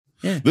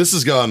This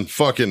has gone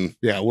fucking.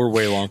 Yeah, we're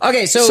way long.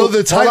 Okay, so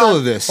the title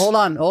of this. Hold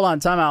on.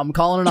 Time out. I'm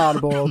calling an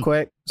audible real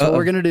quick. So what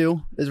we're going to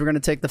do is we're going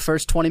to take the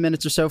first 20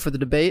 minutes or so for the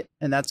debate,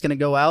 and that's going to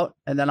go out.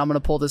 And then I'm going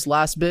to pull this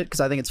last bit because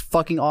I think it's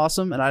fucking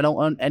awesome, and I don't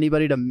want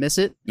anybody to miss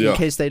it in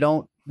case they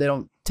don't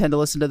tend to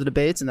listen to the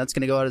debates, and that's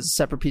going to go out as a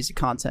separate piece of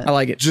content. I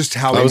like it. Just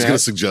how I was going to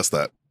suggest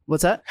that.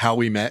 What's that? How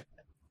we met.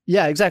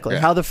 Yeah, exactly.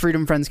 Yeah. How the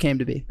Freedom Friends came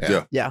to be.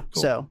 Yeah.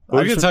 Cool. So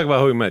we're going to talk about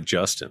how we met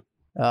Justin.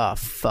 Oh,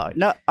 fuck.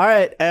 No. All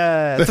right.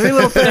 3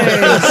 little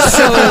things.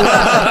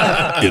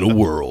 In a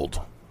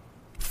world,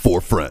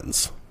 4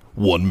 friends,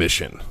 1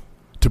 mission,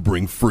 to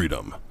bring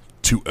freedom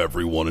to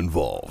everyone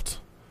involved.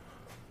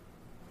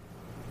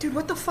 Dude,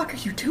 what the fuck are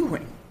you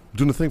doing?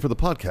 Doing a thing for the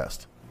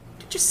podcast.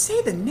 Just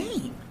say the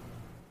name.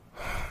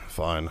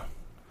 Fine.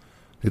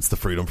 It's the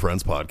Freedom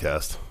Friends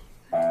Podcast.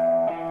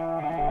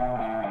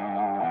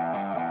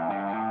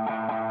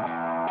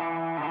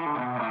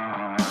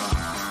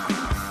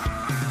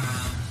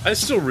 I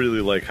still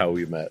really like how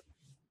we met.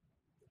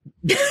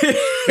 and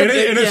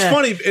it's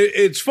funny.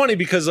 It's funny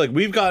because like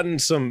we've gotten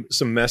some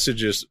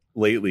messages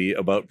lately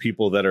about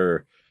people that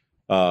are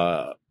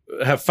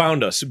have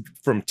found us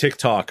from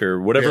TikTok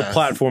or whatever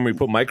platform we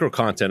put micro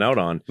content out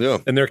on. Yeah.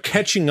 And they're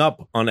catching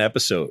up on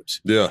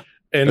episodes. Yeah.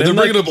 And they're then,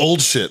 bringing like, up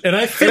old shit. And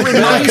I think It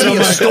reminds me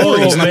of stories.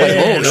 Oh, I'm like,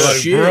 man. oh, Like,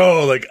 shit.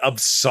 bro, like, I'm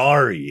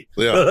sorry.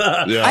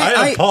 Yeah. Yeah.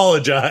 I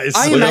apologize.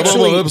 I am Like, I'm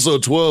actually- on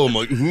episode 12. I'm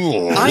like,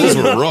 ooh, I those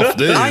am- were rough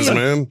days, I am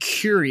man.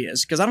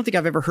 curious because I don't think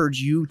I've ever heard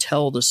you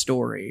tell the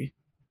story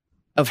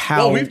of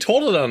how Well, we've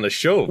told it on the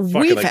show. Fucking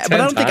we've like had, 10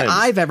 but I don't think times.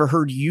 I've ever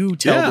heard you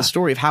tell the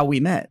story of how we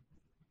met.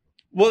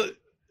 Well,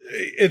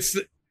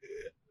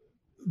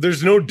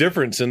 there's no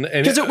difference in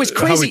Because it was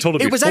how we crazy. told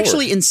it It was before.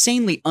 actually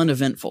insanely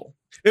uneventful.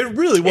 It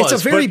really was.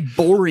 It's a very but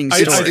boring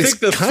I story. think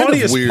the It's kind of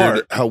funniest weird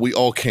part, how we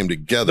all came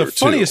together. the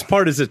funniest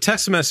part is a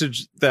text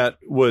message that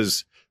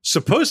was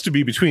supposed to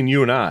be between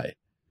you and I,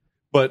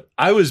 but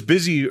I was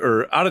busy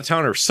or out of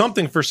town or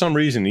something for some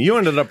reason. You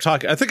ended up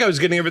talking. I think I was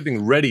getting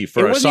everything ready for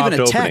it our wasn't soft even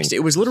a opening. text.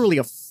 It was literally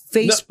a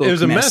Facebook No, it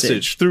was a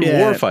message through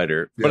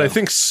Warfighter, but Yeah. I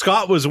think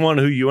Scott was the one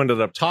who you ended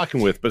up talking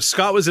with. But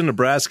Scott was in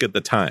Nebraska at the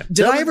time.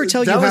 Did I ever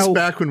tell you that how? was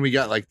back when we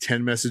got like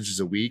 10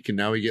 messages a week, and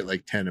now we get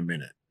like 10 a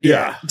minute.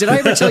 Yeah. Did I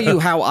ever tell you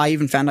how I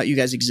even found out you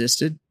guys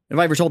existed? Have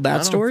I ever told I that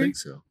don't story? think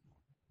so.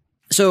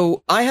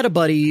 So I had a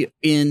buddy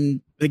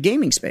in the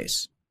gaming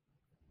space,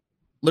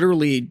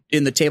 literally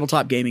in the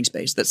tabletop gaming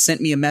space, that sent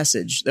me a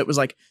message that was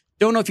like,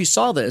 don't know if you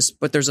saw this,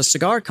 but there's a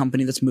cigar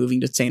company that's moving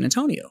to San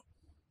Antonio.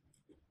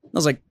 I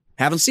was like,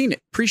 haven't seen it.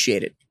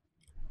 Appreciate it.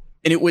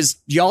 And it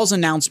was y'all's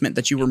announcement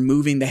that you were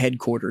moving the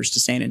headquarters to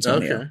San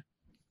Antonio. Okay.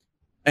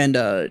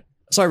 And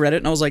so I read it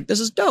and I was like, this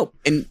is dope.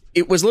 And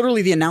it was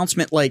literally the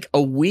announcement like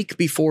a week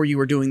before you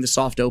were doing the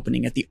soft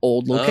opening at the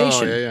old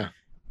location. Oh, yeah.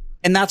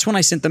 And that's when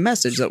I sent the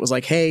message that was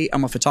like, hey,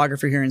 I'm a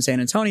photographer here in San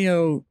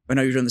Antonio. I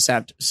know you're doing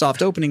the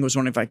soft opening. I was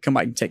wondering if I could come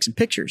by and take some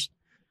pictures.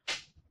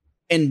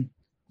 And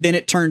then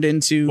it turned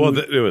into... Well,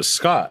 it was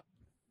Scott.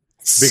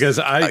 Because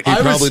He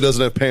probably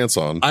doesn't have pants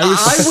on.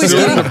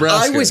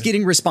 I was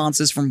getting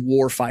responses from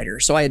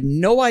Warfighter. So I had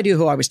no idea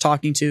who I was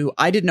talking to.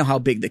 I didn't know how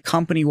big the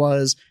company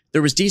was.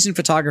 There was decent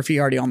photography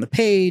already on the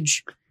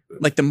page.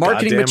 Like the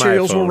marketing Goddamn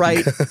materials were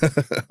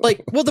iPhone.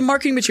 right. The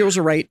marketing materials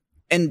are right.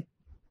 And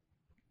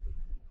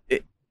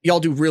y'all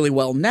do really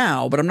well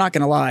now, but I'm not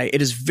going to lie.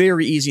 It is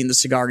very easy in the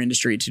cigar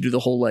industry to do the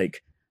whole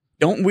like,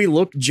 don't we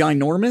look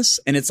ginormous?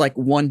 And it's like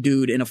one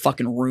dude in a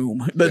fucking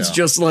room that's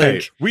just like...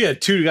 Hey, we had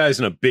 2 guys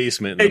in a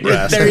basement in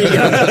Nebraska. There you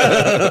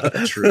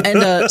go. True.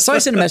 And so I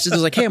sent a message. I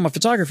was like, hey, I'm a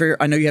photographer.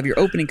 I know you have your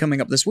opening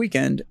coming up this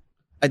weekend.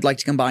 I'd like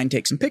to come by and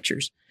take some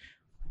pictures.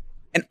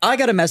 And I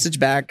got a message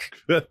back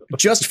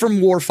just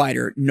from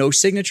Warfighter. No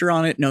signature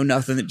on it. No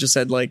nothing. It just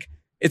said like,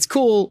 it's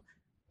cool.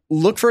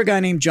 Look for a guy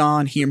named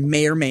John. He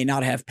may or may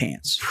not have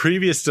pants.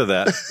 Previous to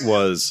that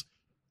was...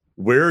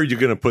 Where are you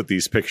going to put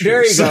these pictures?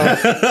 There you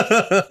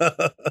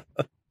go.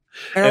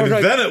 And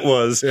then it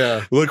was,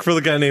 look for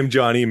the guy named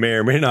Johnny, may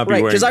or may not be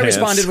right, wearing pants. Because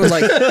I responded with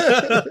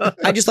like,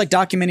 I just like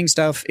documenting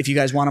stuff. If you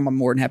guys want them, I'm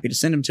more than happy to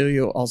send them to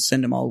you. I'll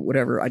send them all,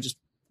 whatever.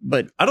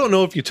 But I don't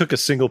know if you took a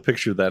single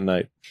picture that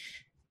night.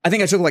 I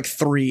think I took like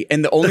 3.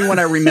 And the only one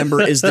I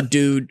remember is the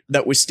dude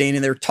that was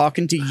standing there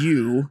talking to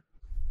you.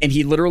 And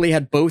he literally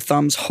had both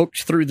thumbs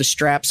hooked through the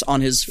straps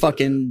on his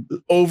fucking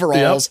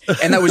overalls. Yep.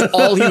 And that was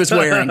all he was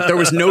wearing. There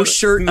was no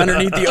shirt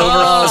underneath the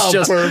overalls,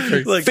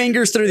 just like,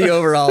 fingers through the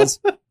overalls.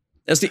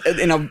 That's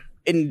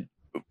and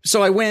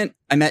so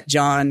I met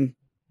John.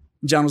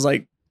 John was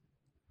like,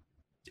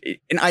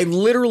 and I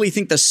literally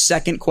think the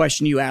second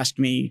question you asked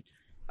me,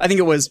 I think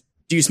it was,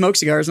 do you smoke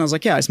cigars? And I was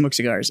like, yeah, I smoke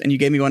cigars. And you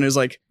gave me one. It was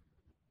like,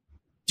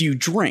 do you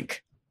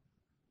drink?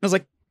 I was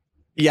like,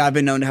 yeah, I've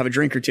been known to have a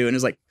drink or two. And it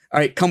was like, all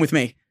right, come with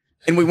me.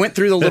 And we went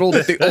through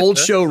the old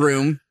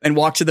showroom and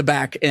walked to the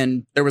back,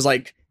 and there was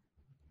like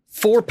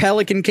 4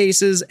 Pelican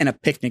cases and a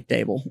picnic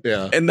table.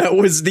 Yeah. And that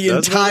was the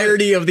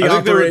entirety of the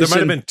operation. There might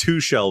have been 2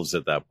 shelves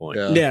at that point.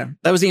 Yeah.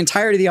 That was the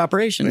entirety of the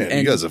operation. Man,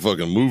 and you guys are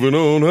fucking moving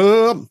on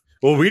up.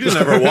 Well, we didn't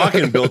have our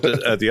walk-in built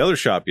at the other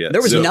shop yet.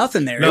 There was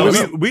nothing there. No, It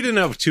was- we didn't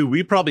have 2.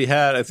 We probably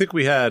had, I think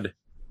we had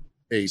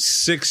 8.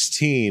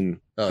 16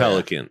 Oh, yeah.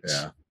 Pelicans.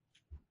 Yeah.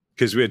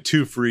 Because we had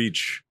 2 for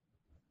each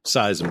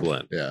size and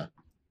blend. Yeah.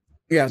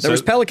 Yeah, there So-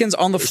 was Pelicans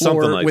on the something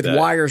floor like with that.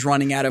 wires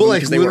running out of But them like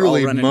because they were all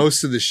literally running.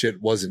 most of the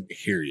shit wasn't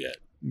here yet.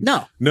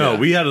 No, No, Yeah.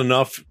 we had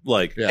enough,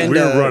 like, Yeah. And, we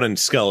were uh, running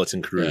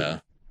skeleton crew. Yeah.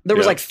 there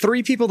was Yeah. like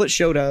 3 people that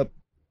showed up.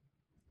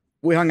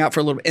 We hung out for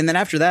a little bit, and then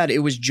after that, it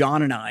was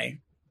John and I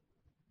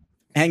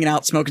hanging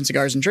out, smoking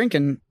cigars and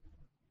drinking.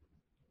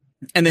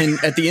 And then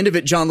at the end of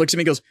it, John looks at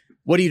me and goes,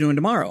 "What are you doing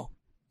tomorrow?"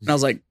 And I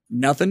was like,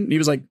 "Nothing." And he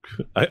was like,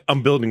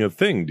 I'm building a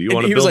thing. Do you And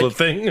want to he was build like- a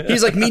thing?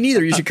 He's like, "Me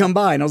neither. You should come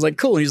by." And I was like,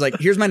 "Cool." And he's like,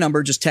 "Here's my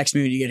number. Just text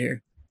me when you get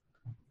here."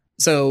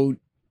 So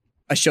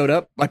I showed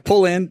up. I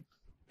pull in.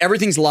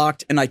 Everything's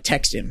locked. And I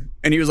text him.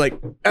 And he was like,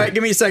 "All right,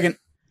 give me a second."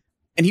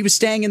 And he was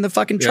staying in the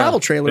fucking travel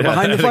trailer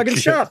behind the fucking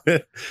shop.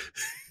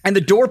 And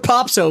the door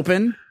pops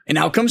open. And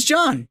out comes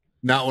John.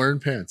 Not wearing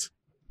pants.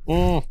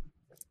 I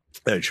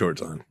had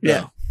shorts on.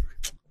 Yeah.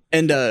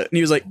 And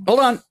he was like, "Hold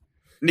on."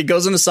 And he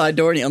goes in the side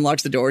door and he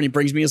unlocks the door and he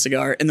brings me a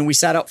cigar. And then we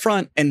sat out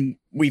front and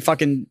we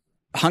fucking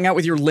hung out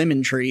with your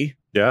lemon tree.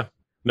 Yeah.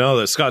 No,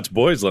 the Scott's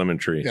Boys lemon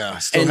tree. Yeah.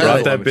 Still And, have Brought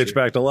a that lemon bitch tree.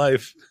 back to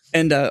life.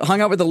 And hung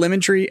out with the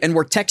lemon tree, and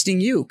we're texting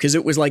you because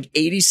it was like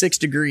 86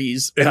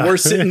 degrees, and we're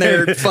sitting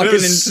there It fucking,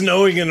 was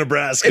snowing in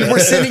Nebraska. and we're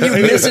sending you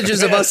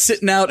messages of us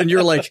sitting out, and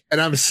you're like,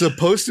 And I'm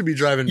supposed to be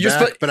driving You're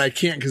back, spo- but I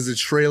can't because the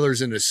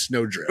trailer's in a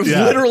snowdrift.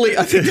 Yeah. literally,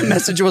 I think the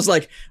message was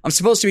like, "I'm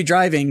supposed to be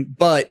driving,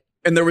 but,"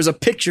 and there was a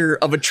picture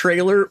of a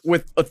trailer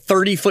with a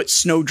 30-foot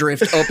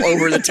snowdrift up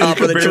over the top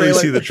You of could the barely trailer.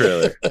 see the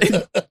trailer.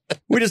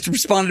 We just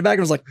responded back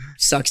and was like,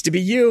 "Sucks to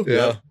be you."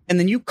 Yeah. And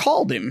then you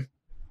called him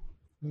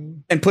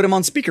and put him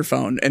on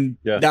speakerphone. And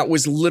Yeah. that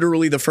was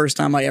literally the first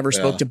time I ever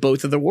spoke Yeah. to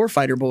both of the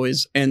Warfighter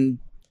boys. And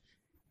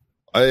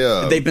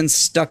I they've been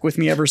stuck with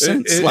me ever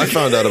since. it- I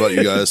found out about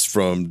you guys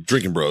from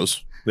Drinking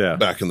Bros Yeah.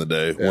 back in the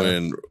day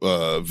when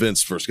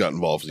Vince first got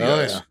involved with you Oh,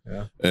 guys.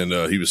 yeah.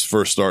 And he was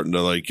first starting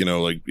to like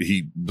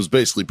he was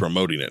basically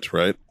promoting it,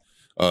 right?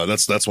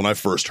 That's when I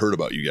first heard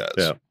about you guys.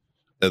 Yeah.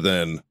 And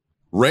then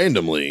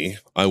randomly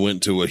I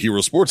went to a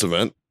Hero Sports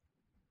event,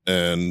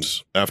 and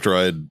after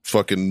I had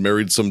fucking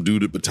married some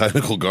dude at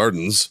Botanical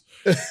Gardens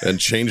and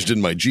changed in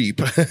my Jeep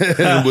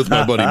and with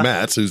my buddy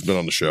Matt, who's been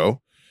on the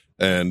show,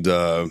 and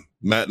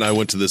Matt and I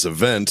went to this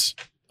event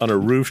On a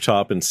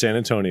rooftop in San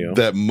Antonio.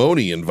 that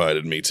Moni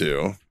invited me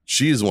to.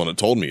 She's the one that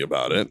told me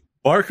about it.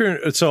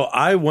 Barker. So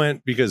I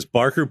went because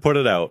Barker put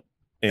it out.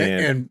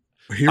 And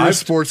Hero I've-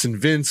 Sports and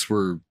Vince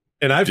were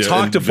And I've Yeah,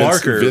 talked to and Vince,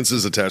 Barker. Vince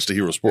is attached to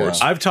Hero Sports.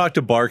 I've talked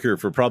to Barker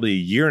for probably a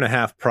year and a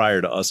half prior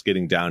to us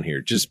getting down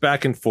here, just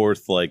back and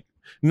forth, like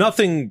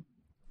nothing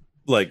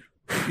like,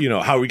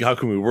 how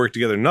can we work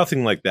together?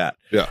 Nothing like that.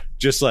 Yeah.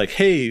 Just like,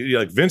 hey,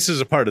 like Vince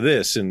is a part of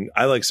this and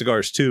I like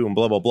cigars too and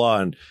blah, blah, blah.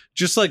 And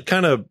just like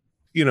kind of,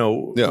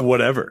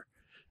 whatever.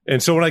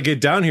 And so when I get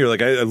down here,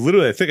 like I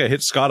literally, I think I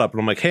hit Scott up and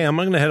I'm like, hey, I'm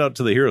going to head out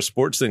to the Hero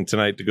Sports thing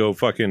tonight to go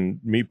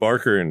fucking meet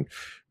Barker and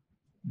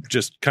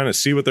just kind of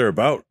see what they're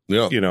about.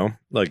 Yeah.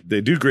 Like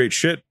they do great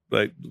shit.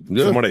 Like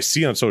Yeah. from what I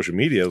see on social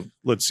media,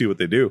 let's see what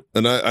they do.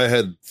 And I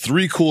had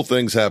 3 cool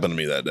things happen to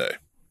me that day.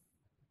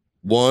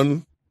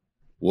 One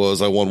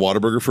was I won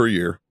Whataburger for a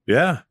year.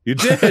 Yeah, you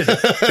did.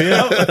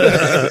 Yeah.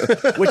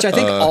 Which I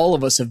think all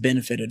of us have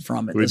benefited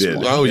from at We this did.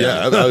 point. Oh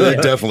yeah, I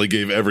definitely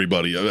gave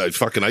everybody. I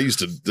used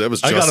to. That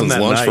was I got 'em Justin's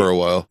that lunch night. for a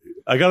while.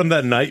 I got him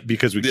that night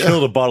because we Yeah.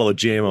 killed a bottle of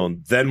JMO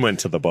and then went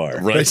to the bar.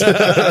 Right.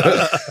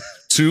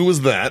 2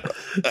 was that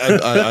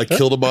I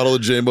killed a bottle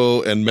of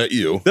Jambo and met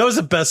you. That was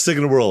the best thing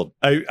in the world.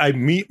 I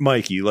meet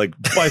Mikey. Like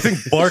I think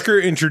Barker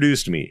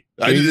introduced me.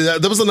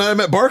 That was the night I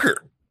met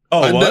Barker.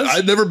 Oh, it was?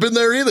 I'd never been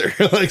there either.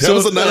 Like that So,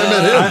 was the night I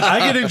met him. I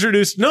get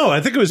introduced. No, I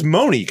think it was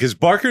Moni because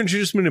Barker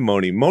introduced me to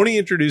Moni. Moni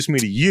introduced me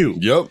to you.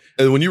 Yep.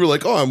 And when you were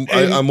like, "Oh,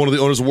 I'm one of the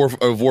owners of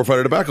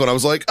Warfighter Tobacco," and I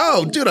was like,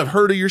 "Oh, dude, I've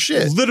heard of your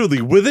shit.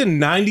 Literally within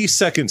 90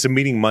 seconds of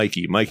meeting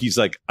Mikey, Mikey's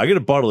like, I got a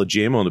bottle of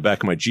JMO in the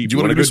back of my Jeep. Do you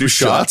want to wanna do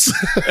some shots?"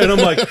 And I'm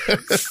like,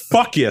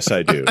 fuck yes,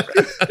 I do.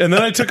 And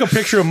then I took a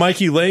picture of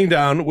Mikey laying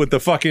down with the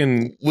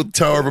fucking With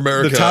Tower of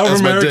America, the Tower of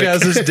as my America dick.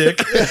 as his dick.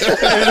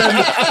 And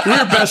then we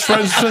were best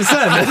friends since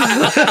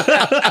then.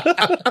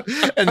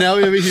 and now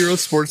we have a Hero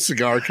Sports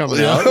cigar coming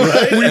Yeah, out.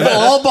 right. We've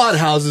all bought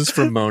houses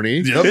from Moni.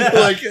 Yep.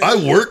 Like I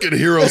work at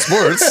Hero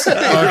Sports.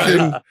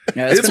 Fucking-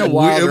 Yeah, it's been a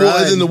wild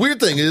ride. and the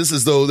weird thing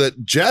is though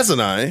that Jazz and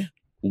I,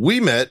 we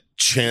met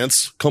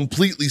chance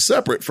completely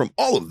separate from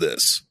all of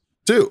this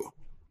too.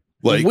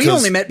 Like we 'cause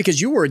only met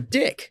because you were a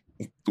dick.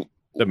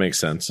 That makes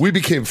sense. we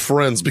became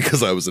friends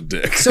because I was a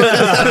dick.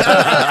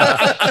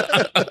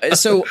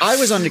 So I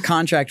was under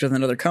contract with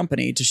another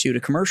company to shoot a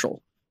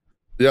commercial,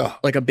 Yeah.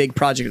 like a big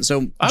project.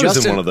 So I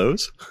was in one of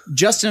those.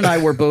 Justin and I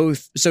were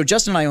both. So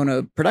Justin and I own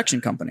a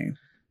production company,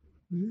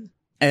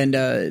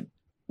 and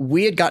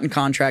we had gotten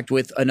contract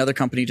with another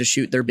company to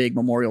shoot their big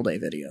Memorial Day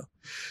video.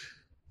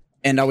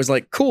 And I was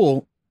like,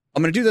 "Cool,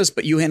 I'm going to do this,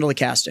 but you handle the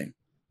casting.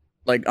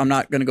 Like, I'm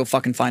not going to go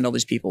fucking find all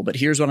these people. But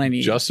here's what I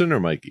need." Justin or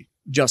Mikey?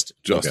 Justin.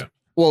 Just Okay.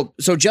 Well,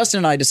 so Justin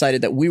and I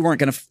decided that we weren't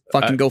going to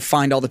fucking go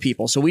find all the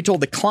people. So we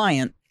told the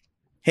client,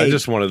 hey. I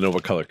just wanted to know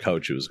what color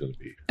couch it was going to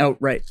be. Oh,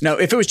 right. No,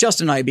 if it was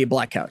Justin and I, it'd be a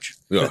black couch.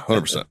 Yeah,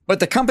 100%. But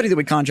the company that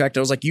we contracted,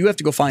 I was like, you have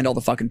to go find all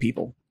the fucking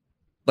people.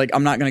 Like,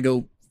 I'm not going to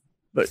go,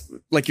 but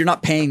like, you're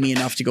not paying me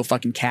enough to go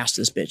fucking cast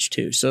this bitch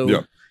too.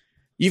 So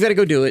you've got to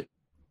go do it.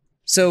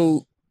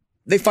 So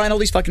they find all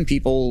these fucking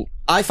people.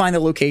 I find the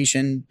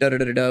location.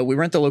 We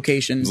rent the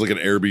location. It's like an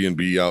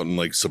Airbnb out in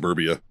like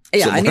suburbia.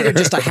 Yeah, somewhere. I needed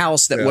just a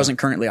house that wasn't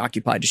currently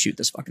occupied to shoot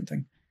this fucking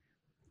thing.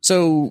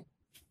 So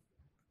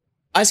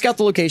I scout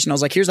the location. I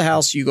was like, here's a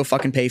house. You go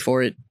fucking pay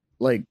for it.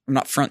 Like, I'm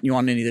not fronting you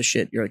on any of this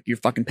shit. You're like, you're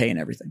fucking paying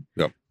everything.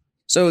 Yep.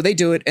 So they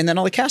do it. And then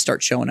all the cast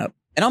starts showing up.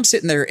 And I'm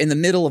sitting there in the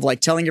middle of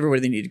like telling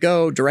everybody they need to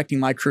go, directing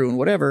my crew and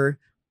whatever.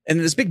 And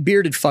then this big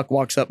bearded fuck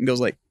walks up and goes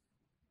like,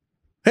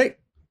 hey,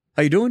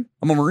 how you doing?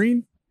 I'm a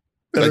Marine.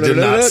 I did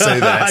not say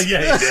that.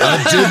 Yeah, you did.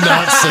 I did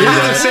not say You did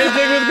the that. same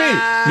thing with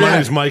me. My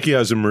name's Mikey. I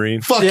was a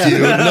Marine. Fuck you.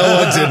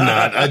 No, I did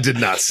not. I did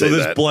not say So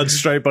this that. blood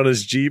stripe on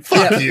his Jeep.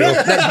 Fuck you.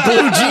 That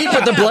blue Jeep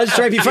with the blood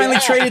stripe. He finally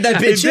traded that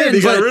He bitch did. in. He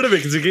got but- rid of it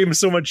because it gave him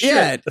so much shit.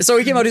 Yeah. So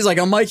he came out. He's like,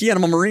 I'm Mikey and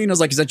I'm a Marine. I was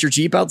like, is that your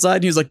Jeep outside?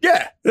 And he was like,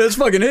 yeah, that's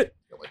fucking it.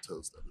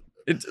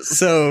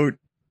 So,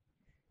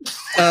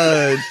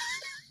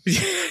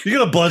 You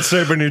got a blood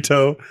stripe on your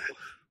toe.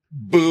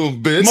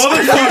 Boom, bitch.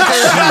 Motherfucker.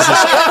 Jesus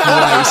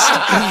Christ.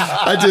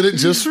 I did it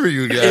just for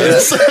you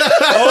guys.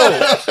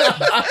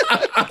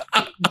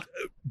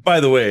 By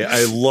the way,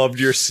 I loved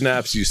your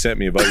snaps you sent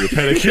me about your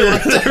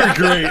pedicure. They were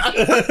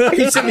great.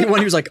 He sent me one.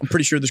 He was like, I'm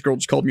pretty sure this girl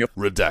just called me a.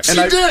 Redacted.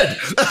 She did.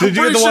 Did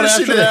you get the one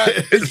after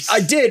that? I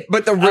did,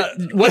 but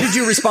what did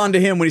you respond to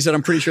him when he said,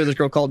 I'm pretty sure this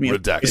girl called me a.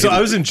 Redacted. So I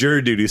was in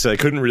jury duty, so I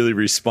couldn't really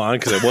respond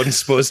because I wasn't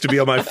supposed to be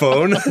on my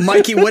phone.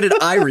 Mikey, what did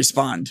I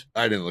respond?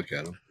 I didn't look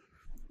at him.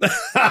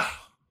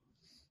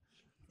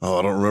 Oh,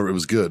 I don't remember. It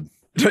was good.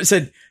 I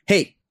said,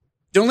 hey,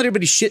 don't let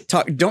anybody shit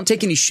talk. Don't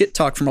take any shit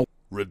talk from a.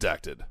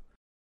 Redacted.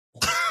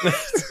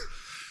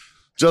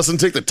 Justin,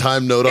 take the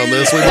time note on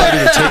this. We might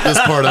even take this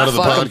part out of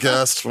the Fuck 'em.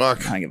 podcast.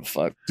 Fuck. I don't give a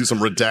fuck. Do some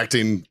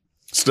redacting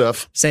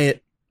stuff. Say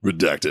it.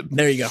 Redacted.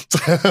 There you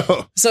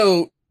go.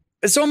 So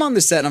I'm on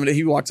the set and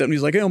he walks up and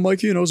he's like, hey, I'm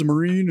Mikey and I was a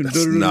Marine. And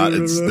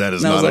That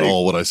is not at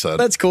all what I said.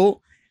 That's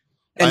cool.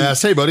 I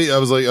asked, hey, buddy. I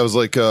was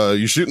like,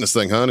 you shooting this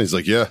thing, huh? And he's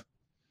like, yeah.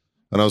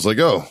 And I was like,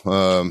 oh.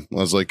 I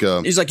was like,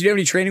 he's like, you have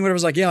any training? Whatever. I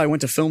was like, yeah, I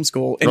went to film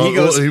school. And well, he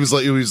goes, he was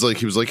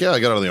like, yeah,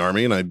 I got out of the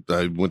Army and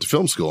I went to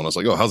film school. And I was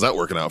like, oh, how's that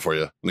working out for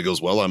you? And he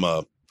goes, well,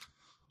 I'm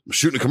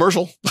shooting a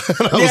commercial.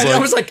 And I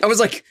was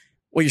like,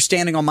 well, you're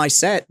standing on my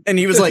set. And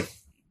he was like,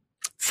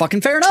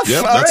 fucking fair enough. yeah,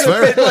 All that's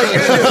right.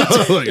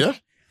 fair. Like, yeah.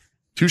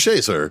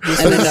 Touche, sir.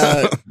 And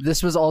then,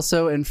 This was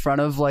also in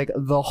front of like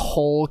the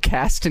whole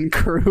cast and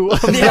crew of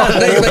the yeah,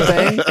 whole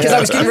thing. because I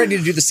was getting ready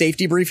to do the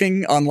safety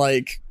briefing on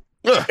like,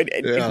 Yeah.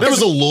 There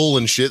was a lull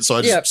and shit, so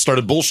I just Yeah.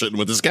 started bullshitting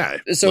with this guy.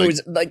 so Like, it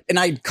was like, and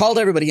I called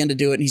everybody in to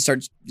do it, and he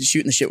started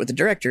shooting the shit with the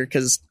director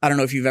because I don't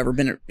know if you've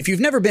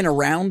never been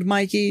around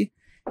Mikey.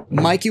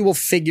 Mikey will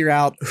figure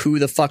out who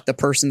the fuck the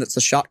person that's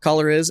the shot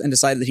caller is and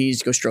decide that he needs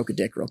to go stroke a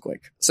dick real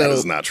quick. that So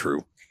is not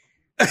true.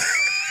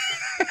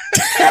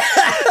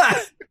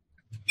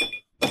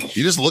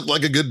 You just look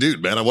like a good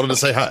dude, man. I wanted to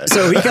say hi.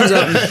 So he comes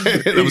up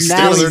And I was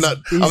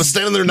Now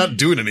standing there not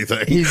doing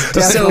anything. He's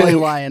definitely So-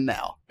 lying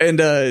now.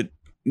 and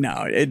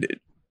no,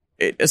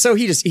 so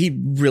he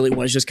really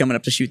was just coming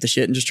up to shoot the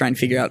shit and just trying to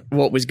figure out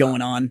what was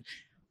going on.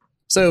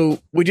 So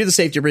we do the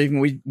safety briefing.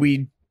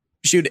 We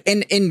shoot,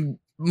 and in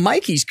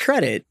Mikey's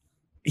credit,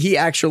 he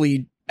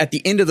actually at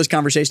the end of this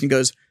conversation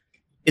goes,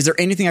 "Is there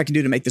anything I can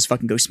do to make this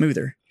fucking go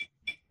smoother?"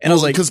 And I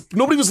was like, because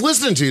nobody was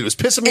listening to you. It was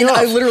pissing me and off.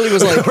 I literally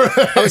was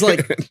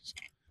like,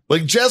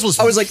 like Jazz was.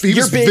 I was like, he you're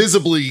was big-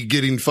 visibly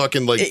getting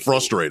fucking like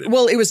frustrated.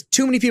 well, it was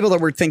too many people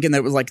that were thinking that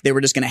it was like they were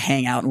just going to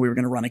hang out and we were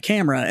going to run a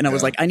camera. And I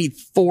was like, I need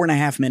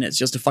 4.5 minutes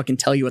just to fucking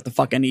tell you what the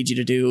fuck I need you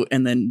to do.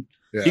 And then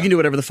you can do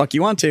whatever the fuck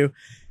you want to.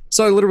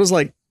 So I literally was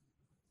like,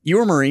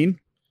 you're a Marine.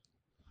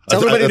 Tell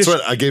everybody that's to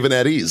right. I gave an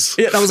at ease.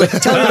 Yeah, I was like,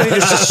 tell everybody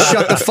to just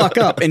shut the fuck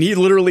up. And he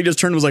literally just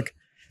turned and was like,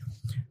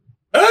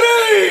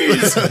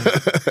 Eddie's!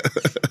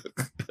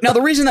 Now,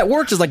 the reason that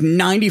worked is like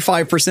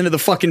 95% of the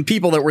fucking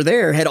people that were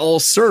there had all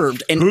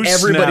served. And Who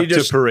everybody snapped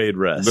just. to parade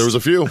rest? There was a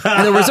few.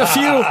 And there was a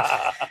few.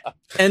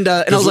 And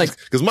I was like,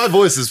 because my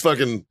voice is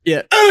fucking.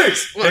 yeah.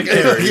 Like,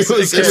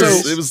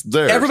 it was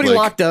there. Everybody like,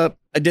 locked up.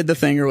 I did the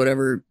thing or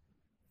whatever.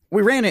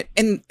 We ran it.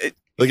 And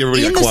Like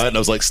everybody in got this- quiet, and I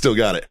was like, still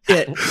got it.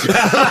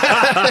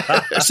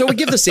 so we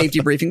give the safety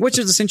briefing, which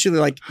is essentially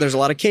like there's a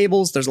lot of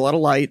cables, there's a lot of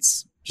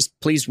lights. Just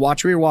please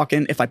watch where you're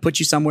walking. If I put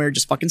you somewhere,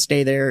 just fucking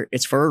stay there.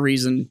 It's for a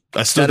reason.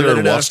 I stood there and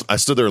Da-da-da-da-da. watched. I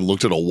stood there and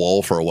looked at a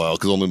wall for a while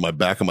because only my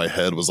back of my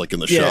head was like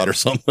in the Yeah. shot or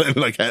something.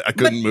 Like I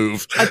couldn't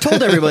move. I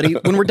told everybody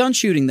when we're done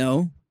shooting,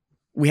 though,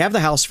 we have the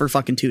house for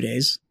fucking 2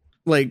 days.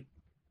 Like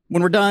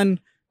when we're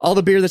done, all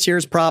the beer that's here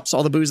is props.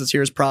 All the booze that's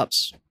here is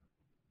props.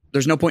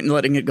 There's no point in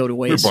letting it go to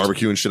We're waste.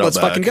 barbecuing shit Let's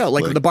out back. fucking go.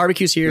 Like the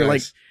barbecue's here.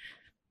 Nice.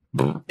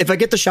 Like if I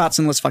get the shots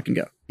in, let's fucking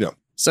go. Yeah.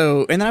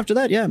 So and then after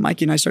that, yeah,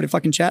 Mikey and I started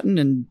fucking chatting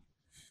and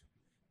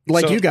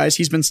like So- you guys,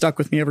 he's been stuck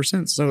with me ever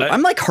since. So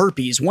I'm like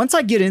herpes. Once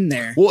I get in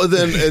there, Well, and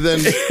then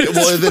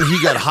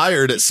he got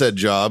hired at said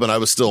job, and I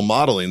was still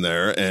modeling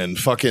there, and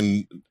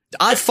fucking,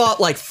 I fought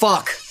like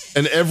fuck.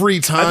 and every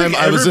time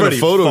I was in a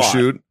photo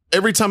shoot,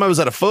 every time I was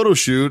at a photo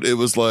shoot, it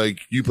was like,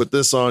 you put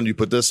this on,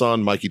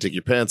 Mikey, take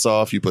your pants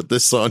off, you put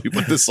this on,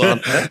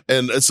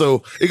 and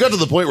so it got to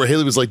the point where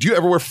Haley was like, "Do you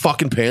ever wear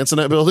fucking pants in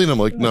that building?" I'm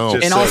like, "No."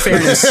 Just In all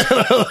fairness,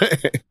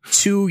 Like,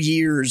 2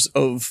 years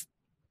of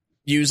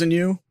using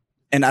you,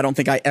 and I don't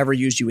think I ever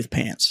used you with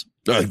pants.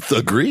 I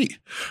agree.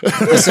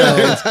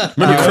 So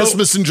Remember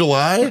Christmas in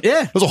July?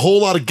 yeah, There's a whole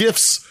lot of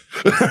gifts.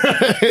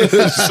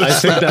 I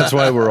think that's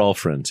why we're all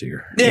friends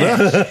here.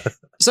 yeah.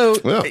 So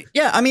Yeah.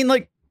 yeah, I mean,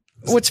 like,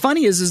 what's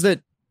funny is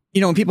that,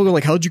 you know, when people go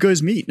like, "How'd you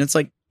guys meet?" and it's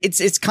like,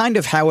 it's kind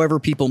of however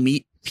people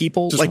meet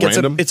people. Just like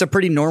random. it's a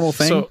pretty normal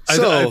thing. So,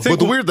 I think But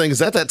the weird thing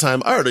is, at that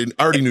time, I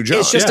already knew John.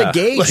 It's just Yeah. a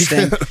gauge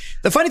thing.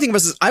 The funny thing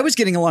was, is I was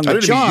getting along I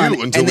with didn't John meet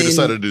you until and we then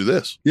decided to do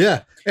this.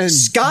 Yeah. And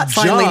Scott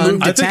finally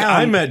moved I to think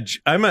town.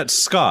 I met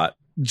Scott.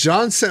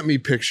 John sent me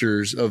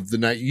pictures of the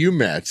night you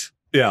met.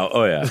 Yeah.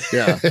 Oh yeah.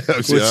 Yeah.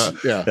 Yeah.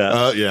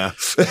 Yeah. Yeah.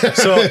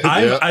 So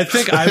Yeah. I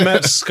think I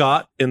met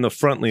Scott in the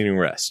front leaning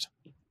rest,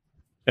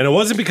 and it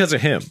wasn't because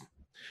of him.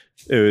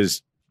 It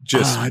was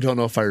just I don't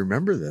know if I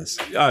remember this.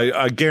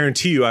 I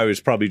guarantee you I was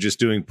probably just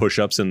doing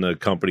push-ups in the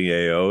company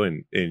AO,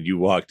 and you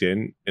walked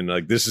in and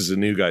like, "This is a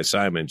new guy,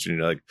 Simon," and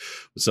you're like,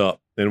 "What's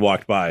up?" and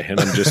walked by, and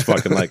I'm just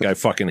fucking like, I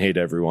fucking hate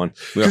everyone.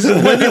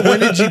 When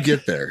did you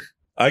get there?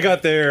 I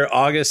got there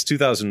August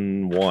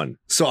 2001.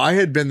 So I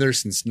had been there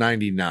since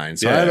 99.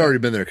 So I Yeah. had already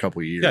been there a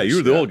couple of years. Yeah, you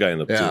were the old guy in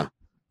the Yeah. platoon.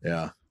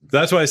 Yeah.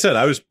 That's why I said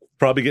I was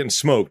probably getting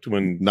smoked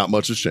when. Not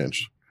much has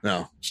changed.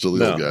 No. Still the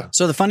No. old guy.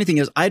 So the funny thing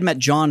is, I had met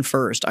John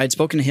first. I had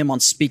spoken to him on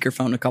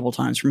speakerphone a couple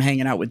times from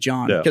hanging out with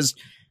John, Yeah. because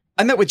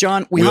I met with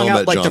John. We We hung all out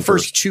met like John the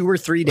first first. 2 or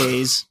 3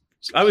 days.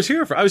 I was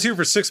here for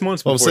 6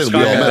 months Well, I'm before saying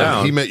Scott we all got met.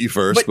 down. He met you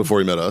first But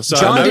before he met us. So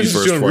John I met didn't- you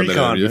was doing before I met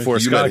recon you. before You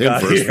Scott met him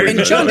got first here. before he And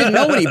met John us. didn't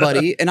know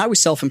anybody, and I was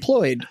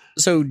self-employed.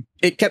 So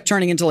it kept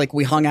turning into like,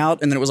 we hung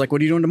out, and then it was like,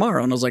 "What are you doing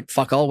tomorrow?" And I was like,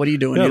 "Fuck all, what are you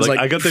doing?" Yeah, He was like,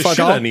 I got this "Fuck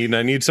shit all." I need, and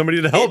I need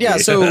somebody to help Yeah,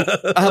 me. so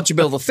I helped you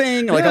build the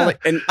thing, like all Yeah. that.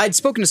 And I'd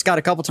spoken to Scott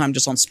a couple times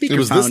just on speakerphone. It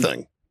was this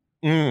thing.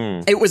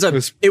 Mm. It was a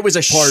was shitty It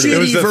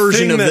was the version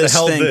thing of that this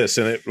held thing. this,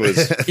 and it was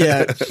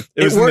Yeah, it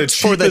was in the worked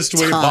for the cheapest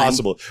way time.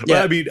 possible. Yeah.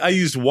 Well, I mean, I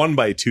used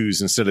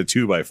 1x2s instead of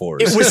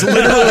 2x4s. It was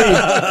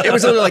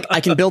literally like,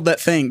 "I can build that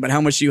thing, but how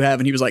much do you have?"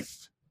 And he was like,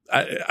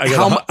 I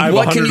How got I have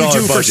what a can you $100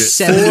 do for budget.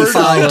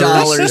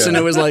 $75? Yeah. And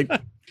it was like,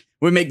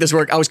 we make this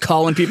work. I was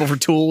calling people for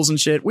tools and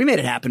shit. We made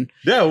it happen.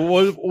 Yeah,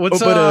 what's But,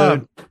 what's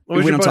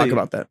we your don't talk buddy?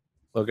 about that.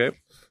 Okay.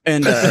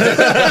 And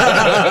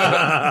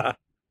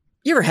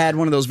you ever had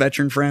one of those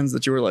veteran friends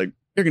that you were like,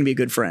 "You're going to be a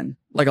good friend,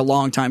 like a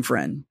longtime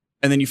friend,"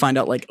 and then you find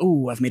out like,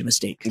 "Oh, I've made a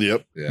mistake."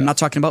 Yep. Yeah. I'm not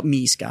talking about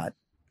me, Scott.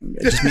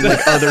 I just mean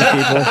like other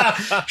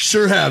people.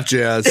 Sure have,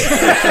 Jazz.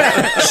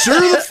 Sure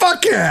the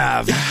fuck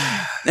have.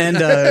 And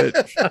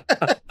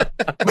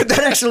but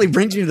that actually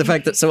brings me to the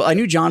fact that, so I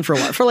knew John for a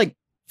while, for like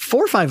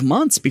 4 or 5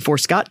 months before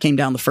Scott came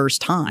down the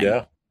first time.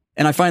 Yeah.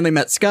 And I finally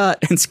met Scott,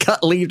 and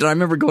Scott left, and I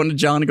remember going to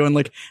John and going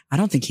like, "I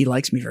don't think he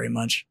likes me very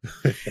much."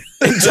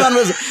 And John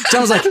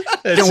was like,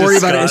 "Don't worry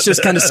about it. It's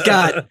just kind of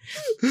Scott."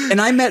 And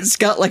I met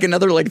Scott like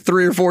another like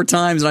 3 or 4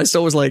 times, and I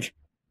still was like,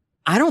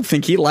 "I don't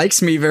think he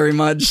likes me very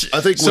much."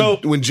 I think So-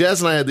 when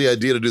Jazz and I had the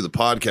idea to do the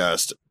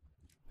podcast,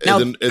 Now,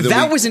 and then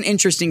that we, was an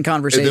interesting and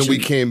conversation. then we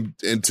came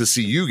in to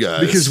see you guys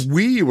Because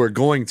we were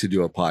going to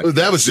do a podcast.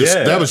 that was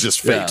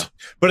just fate. Yeah.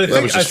 But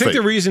That was I just think fate.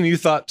 the reason you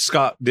thought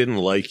Scott didn't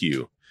like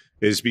you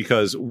is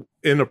because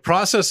in the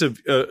process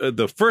of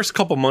the first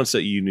couple months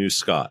that you knew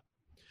Scott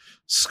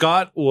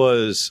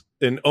was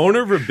an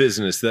owner of a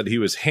business that he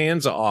was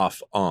hands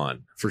off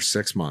on. For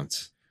 6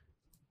 months.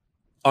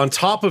 On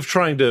top of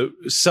trying to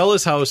sell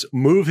his house,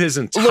 move his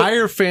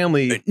entire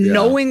family.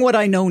 Knowing what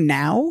I know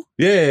now,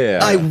 Yeah.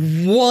 I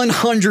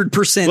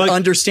 100% Like,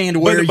 understand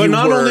where but you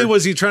not were. only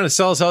was he trying to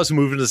sell his house and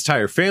move his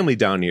entire family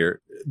down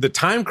here, the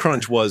time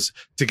crunch was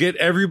to get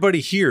everybody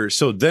here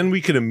so then we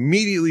could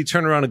immediately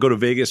turn around and go to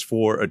Vegas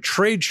for a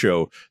trade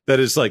show that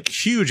is like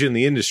huge in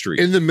the industry.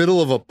 In the middle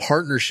of a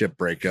partnership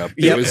breakup.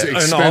 Yep. It was and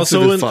expensive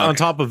also as fuck. on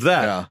top of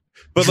that. Yeah.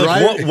 But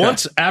like Dry-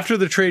 once after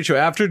the trade show,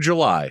 after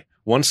July,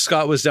 once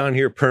Scott was down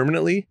here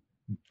permanently,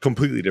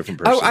 completely different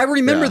person. I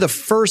remember Yeah. the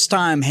first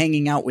time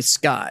hanging out with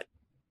Scott.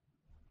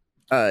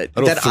 I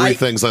know That 3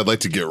 things I'd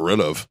like to get rid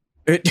of.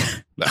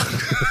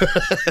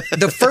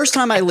 The first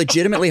time I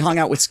legitimately hung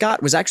out with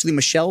Scott was actually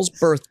Michelle's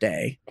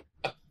birthday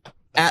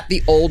at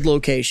the old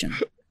location.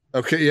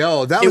 Okay,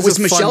 yo, that It was was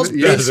a Michelle's. fun,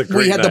 yeah, was a we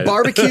great had the night.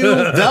 barbecue.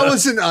 that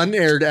was an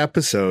unaired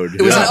episode.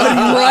 It was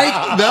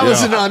right. That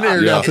was an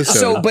unaired Yeah. episode.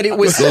 So, but it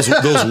was those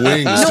wings,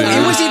 no. dude.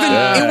 It was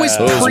even. It was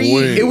Those pre.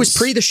 wings. It was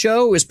pre the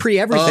show. It was pre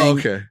everything. Oh,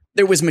 okay.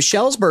 There was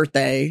Michelle's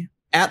birthday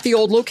at the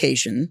old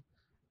location,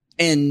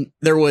 and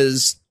there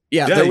was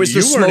Yeah, Yeah, there was the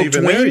you weren't smoked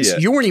even there wings.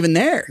 yet. You weren't even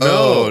there.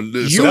 Oh,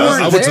 You so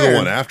weren't I went to the there.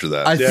 one after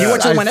that. You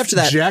went to the one after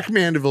that. Jack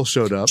Mandeville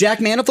showed up.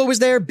 Jack Manifold was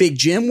there. Big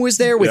Jim was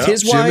there with Yeah.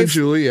 his Jim and wife.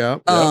 Julie, yeah.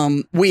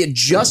 We had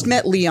just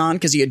met Leon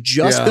because he had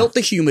just Yeah. built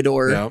the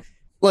humidor. Yeah.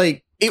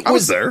 Like it I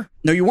was there.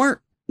 No, you weren't.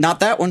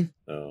 Not that one.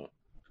 Oh.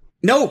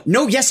 No,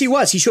 yes, he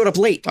was. He showed up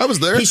late. I was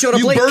there. He showed up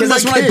You late burned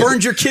because that's my when I kid.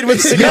 burned your kid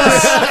with cigars.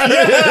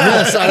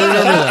 Yes, I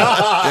remember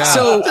that. Yeah.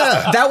 So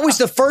that was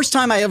the first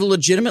time I ever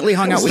legitimately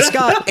hung out with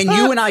Scott, and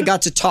you and I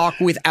got to talk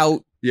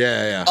without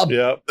yeah.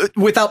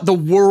 without the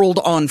world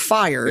on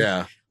fire.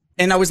 Yeah.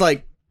 And I was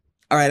like,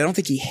 all right, I don't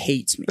think he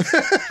hates me.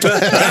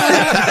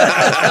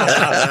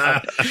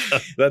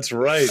 That's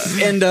right.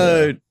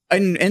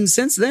 And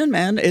since then,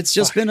 man, it's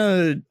just been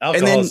a Alcohol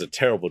and then is a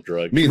terrible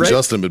drug. Me and Right.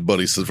 Justin been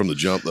buddies from the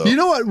jump, though. You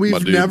know what My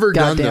we've dude. never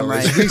done Goddamn though?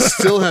 right. Is we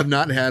still have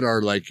not had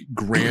our like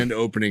grand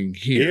opening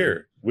here.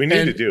 Here, we need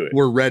And to do it.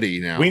 We're ready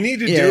now. We need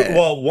to do Yeah. it.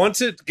 Well,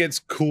 once it gets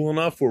cool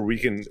enough where we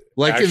can,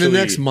 like in actually- the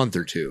next month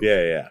or two.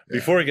 Yeah.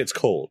 Before it gets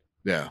cold,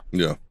 Yeah.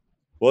 Yeah.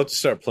 we'll have to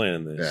start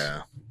planning this.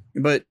 Yeah.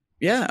 but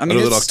yeah, I I mean,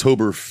 know that it's-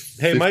 October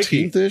Hey,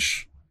 Mikey. 15th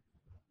ish.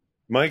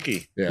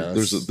 Mikey, Yeah.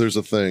 There's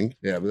a thing.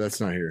 yeah, but that's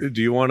not here.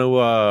 do you want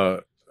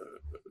to?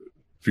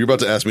 If you're about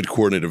to ask me to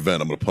coordinate an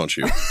event, I'm going to punch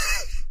you.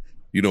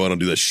 You know I don't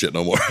do that shit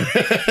no more.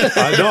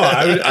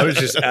 I was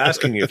just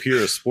asking if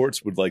Hero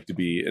Sports would like to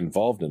be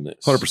involved in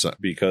this. 100%.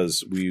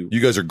 Because we. You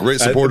guys are great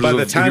supporters by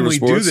the of time Hero we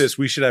Sports. do this,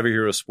 we should have a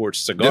Hero Sports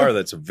cigar Yeah.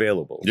 that's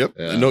available. Yep.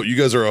 Yeah. No, you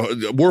guys are.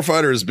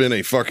 Warfighter has been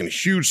a fucking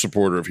huge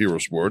supporter of Hero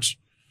Sports,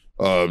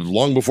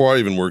 long before I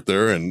even worked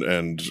there,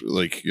 and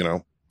like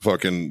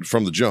fucking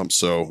from the jump.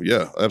 So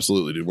yeah,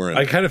 absolutely, dude. We're in.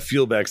 I kind of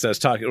feel bad because I was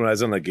talking when I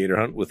was on the Gator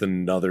Hunt with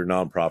another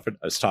nonprofit.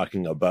 I was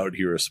talking about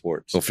Hero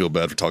Sports. Don't feel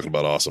bad for talking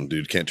about awesome,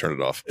 dude. Can't turn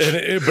it off. But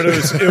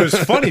it was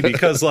funny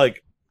because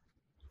like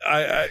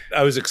I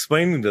was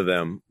explaining to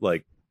them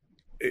like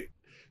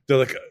they're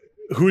like,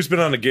 who's been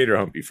on a Gator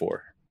Hunt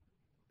before?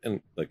 And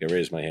like I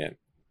raised my hand.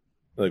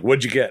 They're like,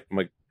 what'd you get? I'm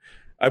like,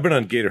 I've been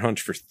on Gator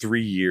Hunts for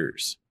 3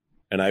 years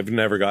and I've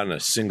never gotten a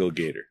single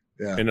gator.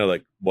 Yeah. And they're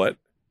like, what?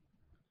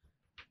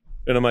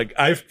 And I'm like,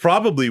 I've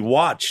probably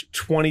watched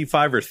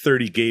 25 or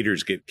 30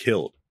 gators get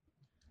killed,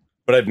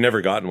 but I've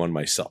never gotten one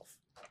myself.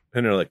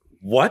 And they're like,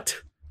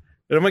 what?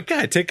 And I'm like,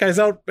 yeah, I take guys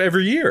out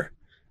every year.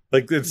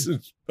 Like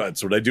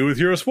that's what I do with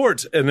Hero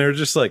Sports. And they're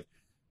just like,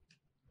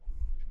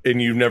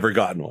 and you've never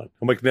gotten one.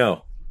 I'm like,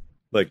 no.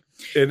 Like,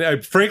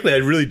 and frankly, I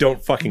really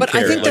don't fucking But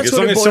care. I think Like, that's as what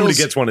long it as somebody boils-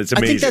 gets one, it's I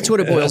amazing. think that's what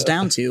it boils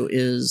down to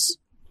is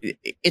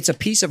it's a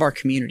piece of our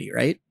community,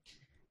 right?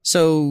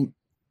 So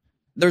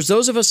there's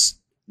those of us,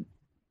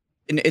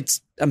 and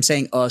I'm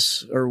saying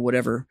us or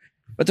whatever,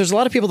 but there's a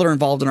lot of people that are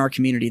involved in our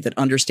community that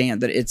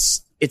understand that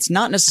it's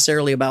not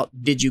necessarily about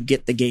did you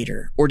get the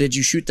gator or did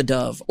you shoot the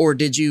dove or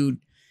did you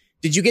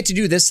get to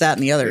do this, that,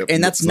 and the other, Yep.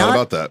 and that's It's not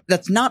about that.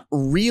 That's not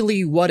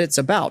really what it's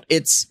about.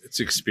 It's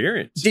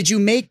experience. did you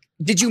make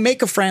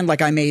a friend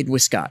like I made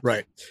with Scott?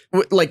 Right.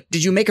 Like,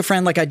 did you make a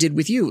friend like I did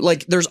with you?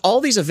 Like, there's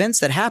all these events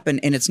that happen,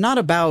 and it's not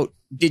about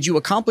did you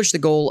accomplish the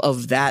goal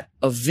of that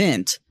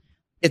event.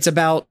 It's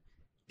about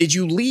did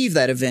you leave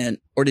that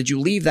event or did you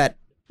leave that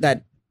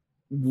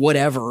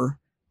whatever,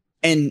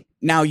 and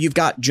now you've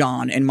got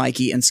John and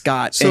Mikey and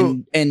Scott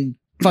and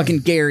fucking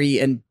Gary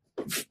and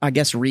I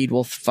guess Reed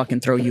will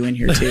fucking throw you in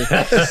here too.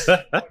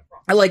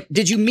 Like,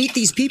 did you meet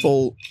these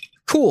people?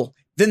 Cool.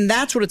 Then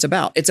that's what it's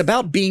about. It's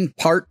about being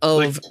part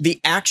of the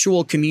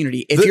actual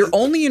community. If you're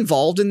only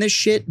involved in this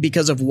shit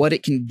because of what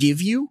it can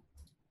give you,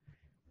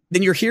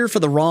 then you're here for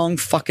the wrong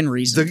fucking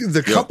reason.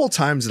 The couple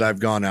times that I've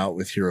gone out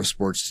with Hero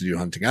Sports to do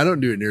hunting, I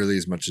don't do it nearly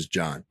as much as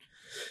John,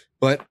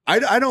 but I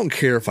don't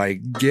care if I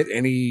get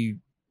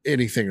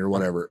anything or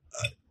whatever.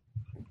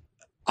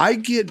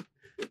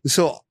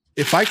 So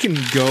if I can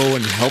go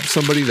and help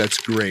somebody, that's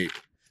great.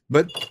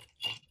 But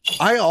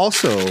I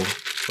also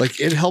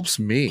it helps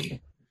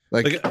me.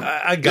 Like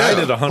I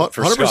guided a hunt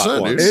for 100%,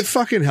 Scott once. It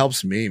fucking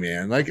helps me,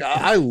 man. Like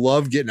I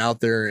love getting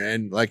out there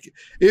and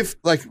if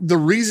the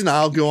reason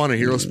I'll go on a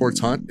Hero Sports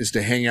hunt is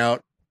to hang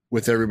out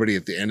with everybody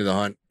at the end of the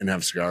hunt and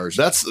have cigars.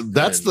 That's where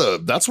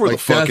the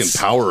fucking that's-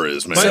 power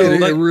is, man. So,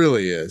 it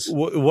really is.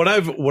 What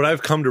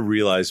I've come to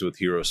realize with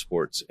Hero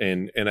Sports,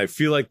 and I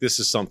feel like this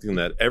is something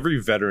that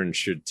every veteran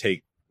should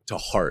take to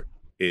heart,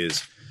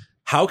 is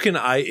how can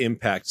I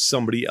impact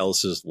somebody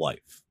else's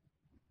life?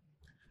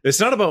 It's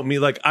not about me.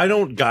 Like, I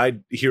don't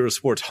guide Hero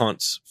Sports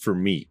hunts for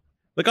me.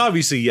 Like,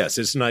 obviously, yes,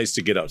 it's nice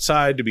to get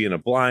outside, to be in a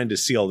blind, to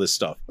see all this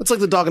stuff. It's like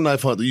the dog and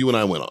knife hunt that you and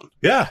I went on.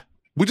 Yeah.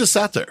 We just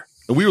sat there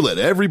and we were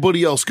letting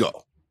everybody else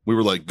go. We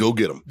were like, go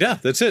get them. Yeah,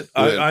 that's it.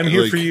 Like- I'm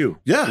here like- for you.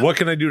 Yeah. What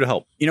can I do to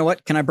help? You know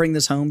what? Can I bring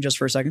this home just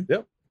for a second?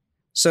 Yep.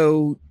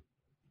 So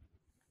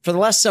for the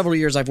last several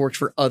years, I've worked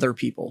for other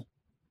people.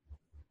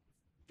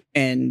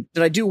 And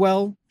did I do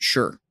well?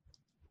 Sure.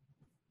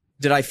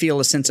 Did I feel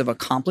a sense of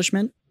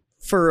accomplishment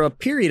for a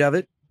period of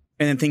it?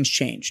 And then things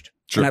changed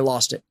Sure. and I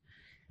lost it.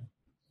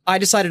 I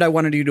decided I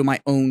wanted to do my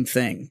own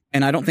thing.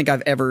 And I don't think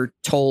I've ever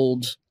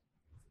told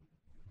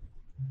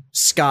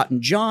Scott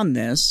and John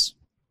this.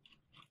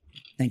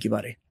 Thank you,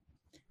 buddy.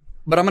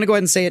 But I'm going to go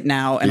ahead and say it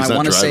now. And He's I not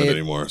want to say driving it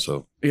anymore,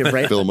 so Yeah,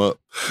 right. fill him up.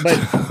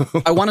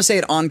 But I want to say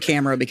it on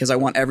camera because I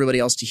want everybody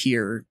else to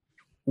hear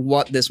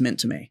what this meant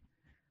to me.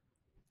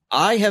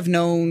 I have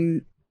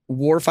known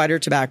Warfighter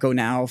Tobacco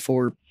now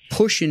for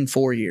pushing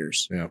 4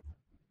 years. Yeah.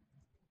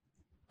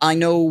 I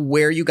know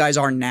where you guys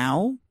are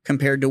now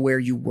compared to where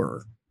you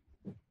were.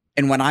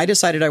 And when I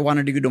decided I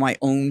wanted to do my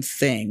own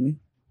thing,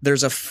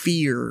 there's a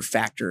fear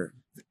factor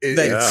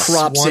that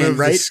crops one in, of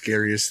right? the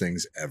scariest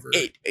things ever.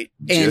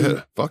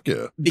 And Fuck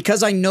yeah.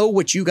 because I know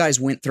what you guys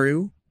went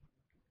through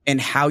and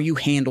how you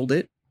handled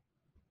it,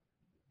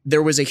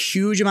 there was a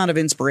huge amount of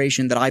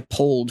inspiration that I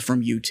pulled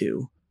from you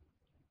two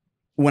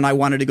when I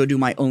wanted to go do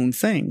my own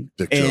thing.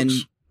 Dick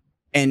jokes.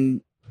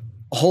 And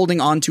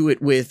holding on to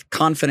it with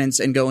confidence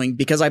and going,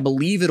 because I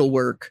believe it'll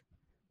work,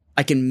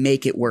 I can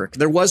make it work.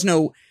 There was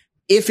no,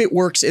 if it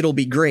works, it'll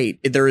be great.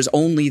 There is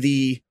only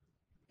the,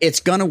 it's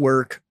going to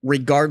work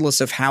regardless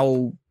of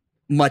how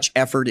much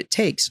effort it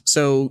takes.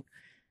 So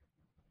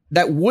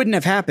that wouldn't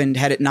have happened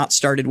had it not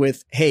started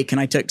with, hey, can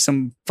I take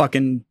some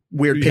fucking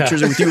weird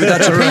pictures with you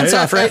without your pants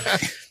off, right?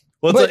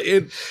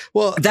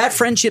 Well, That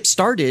friendship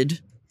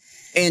started,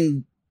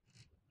 and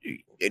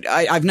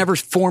I've never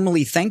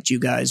formally thanked you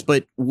guys,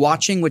 but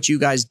watching what you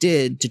guys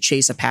did to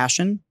chase a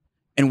passion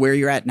and where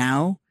you're at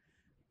now,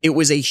 it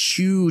was a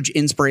huge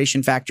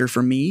inspiration factor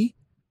for me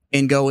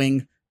in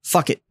going,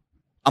 fuck it.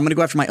 I'm going to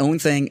go after my own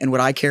thing and what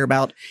I care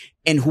about.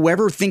 And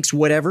whoever thinks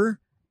whatever,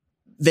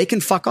 they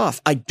can fuck off.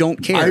 I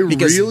don't care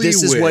because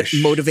this is what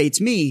motivates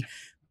me.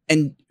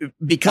 And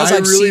because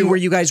I've seen where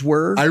you guys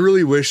were. I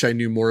really wish I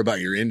knew more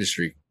about your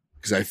industry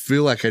because I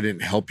feel like I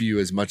didn't help you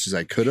as much as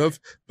I could have.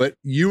 But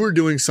you were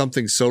doing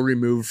something so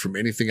removed from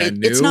anything I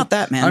knew. It's not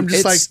that, man. I'm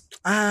just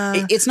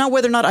it's not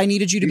whether or not I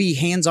needed you to be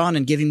hands-on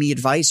and giving me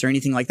advice or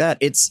anything like that.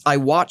 It's I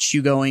watched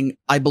you going,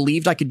 I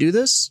believed I could do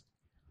this.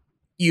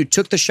 You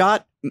took the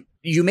shot.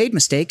 You made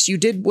mistakes. You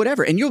did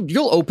whatever, and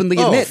you'll openly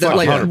admit that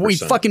like 100%. we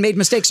fucking made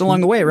mistakes along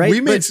the way, right?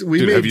 Dude,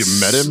 have you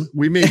met him?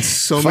 We made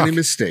so many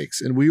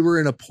mistakes, and we were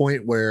in a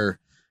point where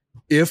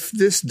if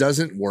this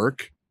doesn't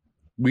work,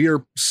 we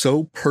are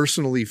so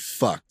personally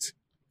fucked.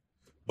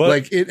 but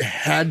Like it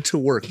had to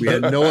work. We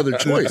had no other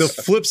choice. the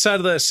flip side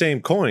of that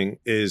same coin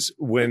is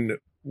when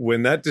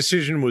that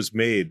decision was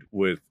made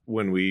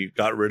when we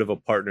got rid of a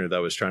partner that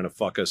was trying to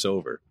fuck us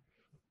over.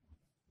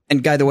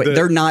 And by the way,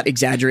 they're not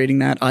exaggerating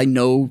that. I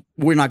know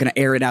we're not going to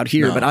air it out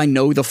here, but I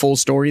know the full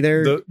story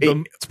there.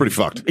 It's pretty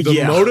fucked.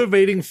 The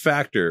motivating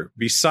factor,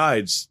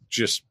 besides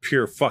just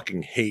pure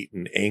fucking hate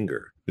and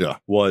anger,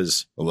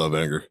 was I love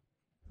anger.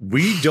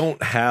 we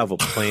don't have a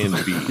plan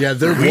B. Yeah,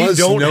 there We was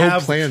don't no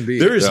have- plan B.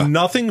 There is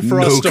nothing for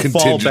us to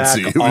fall back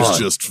It was on.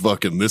 just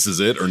fucking this is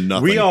it or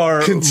nothing. We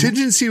are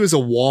Contingency was a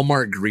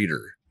Walmart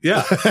greeter.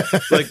 yeah,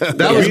 like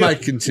That was my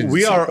contingency.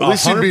 We are At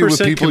least you'd be with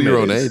 100% people your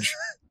own committed. age.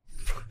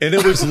 And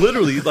it was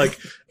literally like,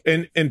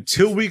 and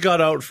until we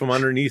got out from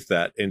underneath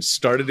that and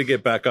started to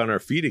get back on our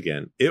feet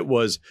again, it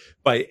was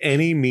by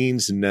any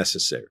means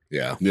necessary.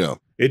 Yeah. Yeah.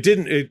 It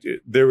didn't.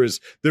 There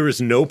was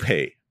no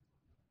pay.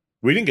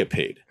 We didn't get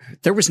paid.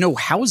 There was no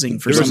housing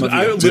for There some was, of you.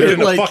 I lived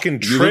in a Like,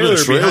 fucking You lived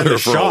in trailer, a behind trailer a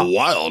for shop. a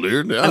while,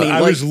 dude. Yeah. I mean, I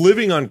like- was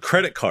living on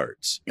credit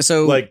cards.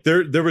 So Like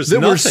there was That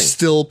we're nothing.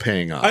 still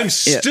paying off. I'm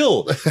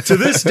still to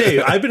this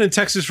day. I've been in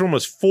Texas for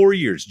almost 4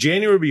 years.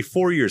 January will be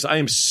 4 years. I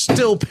am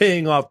still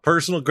paying off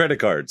personal credit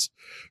cards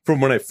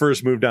from when I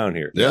first moved down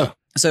here. Yeah.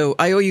 So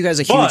I owe you guys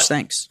a But- huge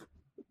thanks.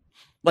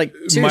 Like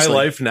seriously. My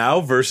life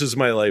now versus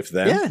my life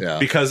then. Yeah. Yeah.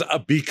 Because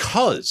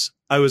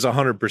I was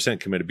 100%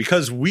 committed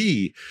because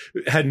we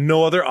had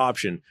no other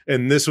option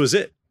and this was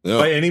it. Yeah.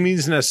 By any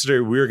means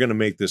necessary, we were going to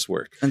make this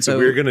work. And so-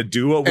 we're going to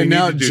do what we and need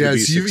now, to do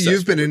Jez, to be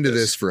you've been successful into with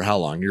this for how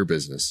long? Your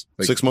business?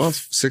 Like 6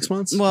 months? 6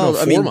 months? Well, no,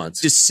 I 4 mean,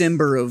 months.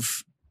 December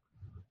of.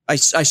 I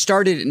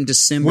started in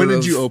December. When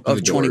did you open of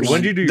the doors? 21.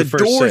 When did you do your the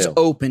first doors sale?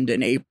 opened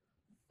in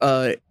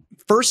April.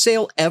 First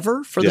sale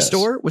ever for the Yes.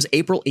 store was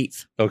April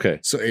 8th. Okay.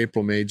 So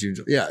April, May, June.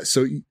 Yeah.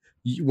 So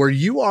where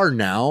you are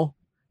now,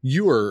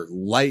 you are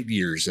light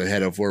years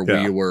ahead of where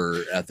Yeah. we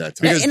were at that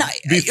time. Because And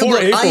before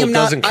look, April I am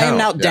doesn't not, I am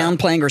count. not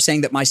downplaying or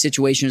saying that my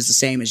situation is the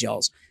same as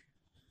y'all's.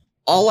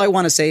 All I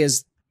want to say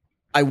is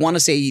I want to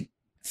say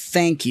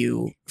thank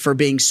you for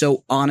being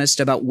so honest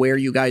about where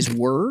you guys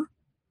were,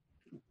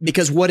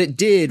 because what it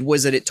did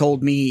was that it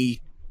told me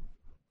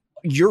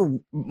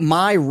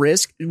my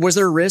risk. Was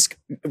there a risk?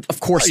 Of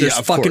course, Yeah, there's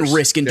of fucking course.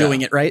 risk in Yeah.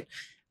 doing it, right?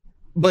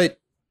 But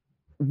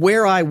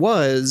where I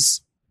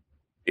was,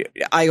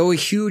 I owe a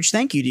huge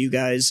thank you to you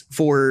guys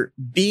for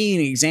being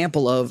an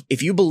example of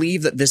if you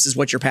believe that this is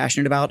what you're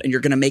passionate about and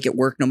you're going to make it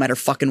work no matter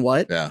fucking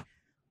what. Yeah.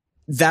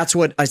 That's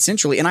what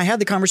essentially, and I had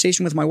the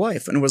conversation with my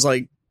wife and it was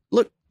like,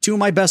 look, two of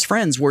my best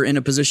friends were in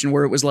a position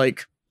where it was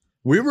like,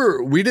 We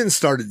didn't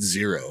start at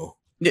zero.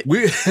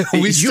 We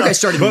you guys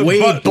started But- way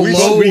but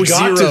below we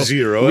got zero. to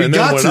zero. we and then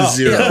got went to up.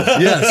 zero.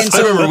 Yes. And I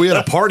so- remember we had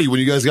a party when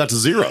you guys got to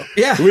zero.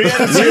 Yeah, We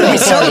had we zero.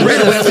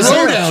 celebrated We had a with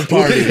zero. throwdown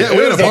party. Yeah, we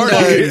had a party.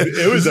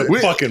 It was a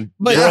fucking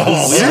But-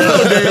 brawl. Zero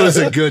day was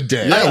a good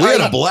day. Yeah, we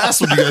had a blast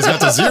when you guys got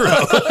to zero.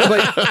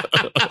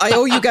 But I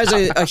owe you guys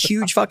a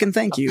huge fucking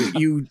thank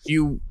you.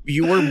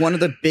 You were one of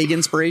the big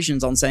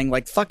inspirations on saying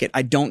like, fuck it,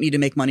 I don't need to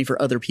make money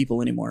for other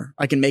people anymore.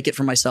 I can make it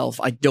for myself.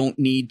 I don't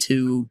need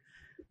to.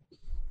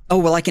 Oh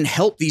well, I can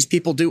help these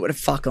people do what.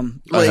 Fuck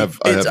them. I have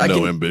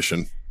no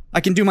ambition. I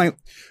can do my.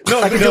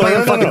 No, I can do my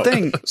own fucking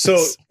thing. So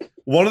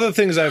one of the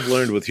things I've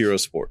learned with Hero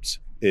Sports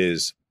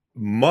is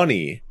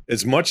money.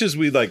 As much as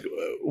we like,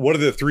 what are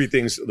the three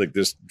things? Like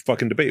this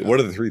fucking debate. What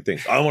are the three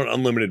things? I want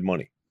unlimited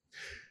money.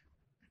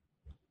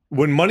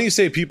 When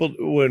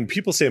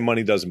people say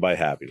money doesn't buy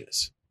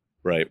happiness,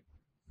 right?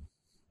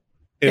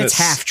 It's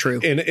half true.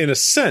 In a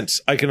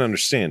sense, I can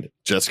understand it.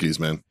 Jet skis,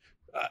 man.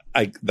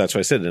 That's why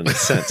I said in a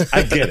sense.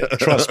 I get it.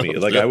 Trust me.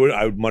 Like I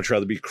would much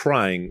rather be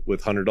crying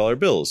with $100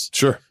 bills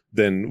Sure.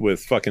 than with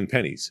fucking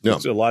pennies. Yeah.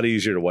 It's a lot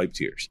easier to wipe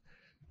tears.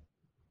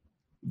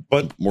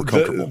 But More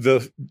comfortable.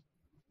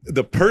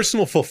 The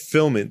personal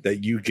fulfillment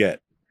that you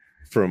get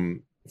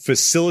from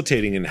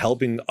facilitating and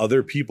helping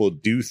other people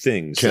do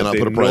things Cannot that they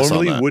put a price on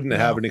normally that. wouldn't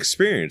have No. an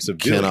experience of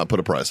doing. Cannot put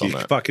a price on You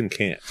that. fucking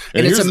can't.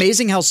 And it's here's the-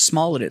 amazing how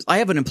small it is. I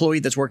have an employee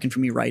that's working for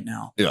me right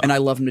now, Yeah. and I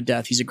love him to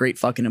death. He's a great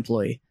fucking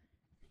employee.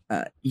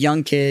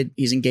 Young kid,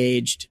 he's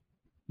engaged,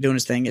 doing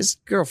his thing. His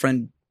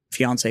girlfriend,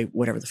 fiance,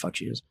 whatever the fuck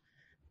she is,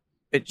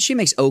 she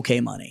makes okay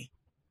money.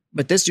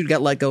 But this dude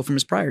got let go from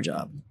his prior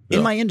job in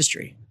Yeah. my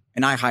industry,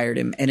 and I hired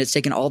him, and it's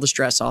taken all the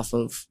stress off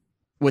of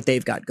what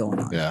they've got going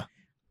on. Yeah.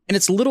 And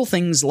it's little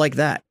things like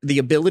that, the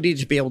ability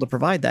to be able to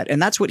provide that. And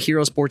that's what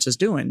Hero Sports is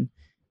doing.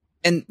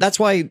 And that's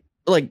why,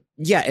 like,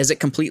 yeah, is it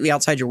completely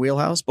outside your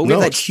wheelhouse? But we No,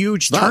 have that it's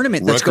huge Not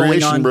tournament that's going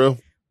recreation, on. bro.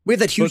 We have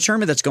that huge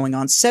tournament that's going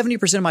on.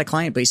 70% of my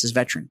client base is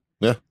veteran.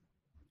 Yeah.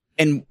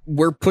 And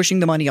we're pushing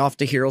the money off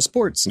to Hero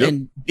Sports Yep.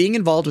 and being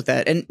involved with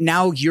that. And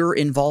now you're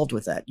involved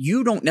with that.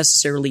 You don't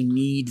necessarily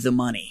need the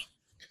money.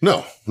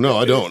 No,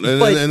 I don't, and,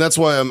 But- and that's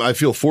why I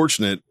feel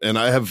fortunate, and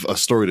I have a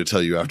story to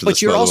tell you after But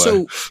this. you're by the also,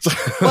 way.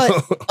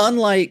 but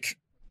unlike,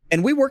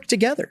 and we worked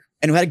together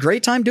and we had a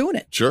great time doing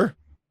it. Sure,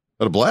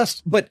 had a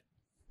blast. But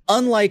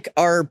unlike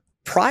our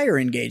prior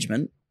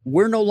engagement,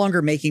 we're no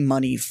longer making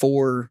money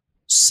for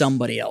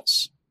somebody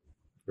else.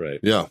 Right.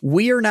 Yeah,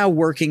 We are now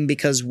working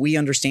because we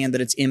understand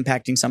that it's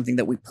impacting something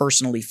that we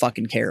personally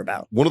fucking care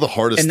about. one of the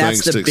hardest And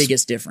things that's the to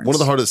biggest difference. one of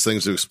the hardest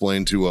things to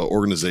explain to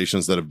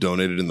organizations that have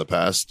donated in the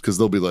past, because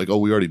they'll be like, "Oh,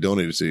 we already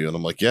donated to you," and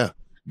I'm like, "Yeah,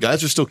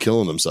 guys are still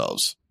killing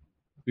themselves.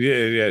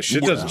 Yeah.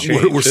 Shit doesn't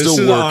change. We're This still is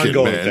an working,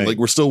 ongoing man. thing. Like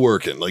we're still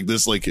working. Like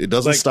this, like it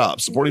doesn't Like, stop.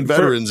 Supporting for-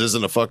 veterans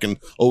isn't a fucking.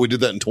 Oh, we did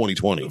that in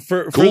 2020.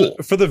 for Cool.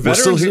 for the We're veterans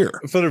still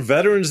here. for the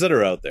veterans that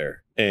are out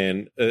there,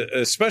 and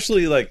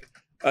especially like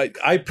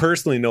I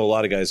personally know a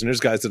lot of guys, and there's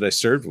guys that I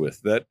served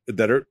with that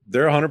are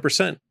they're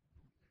 100%,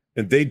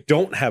 and they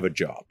don't have a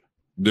job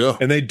Yeah,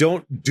 and they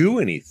don't do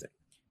anything.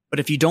 But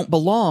if you don't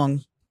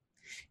belong,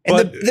 and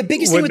But the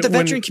biggest thing when- with the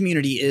when- veteran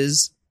community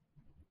is,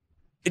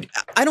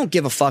 I don't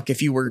give a fuck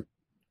if you were.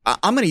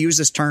 I'm going to use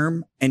this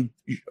term, and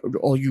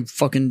all you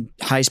fucking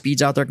high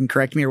speeds out there can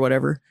correct me or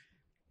whatever.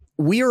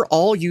 We are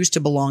all used to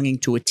belonging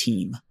to a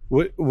team.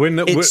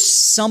 It's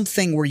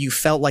something where you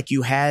felt like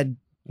you had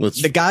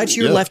Let's- the guy to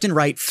your yeah. left and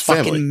right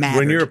fucking family. mattered.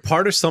 when you're a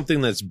part of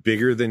something that's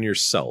bigger than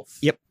yourself.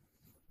 Yep.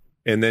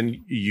 And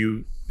then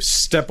you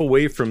step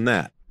away from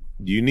that.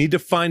 You need to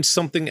find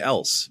something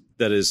else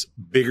that is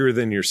bigger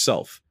than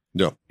yourself.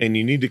 Yeah. And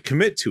you need to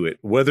commit to it,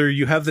 whether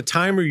you have the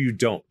time or you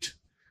don't.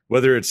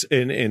 Whether it's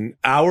an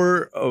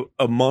hour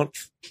a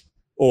month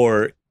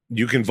or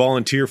you can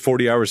volunteer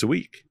 40 hours a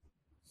week.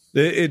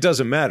 It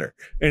doesn't matter.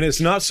 And it's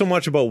not so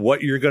much about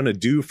what you're going to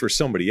do for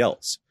somebody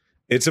else.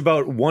 It's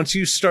about once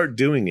you start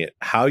doing it,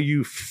 how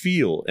you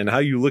feel and how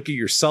you look at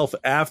yourself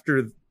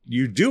after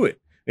you do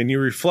it. And you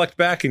reflect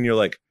back and you're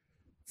like,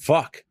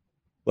 fuck,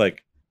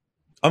 like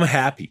I'm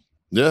happy.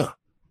 Yeah,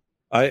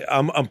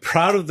 I'm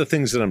proud of the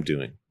things that I'm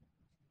doing.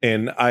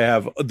 And I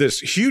have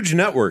this huge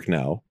network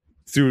now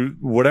through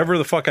whatever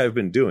the fuck I've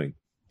been doing.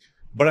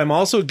 But I'm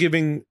also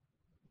giving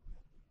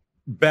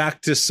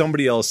back to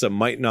somebody else that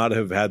might not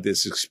have had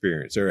this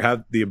experience or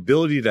have the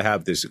ability to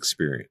have this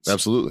experience.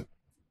 absolutely.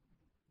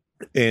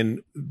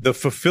 And the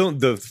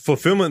fulfillment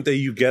that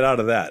you get out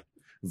of that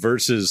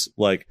versus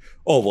like,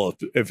 oh, well,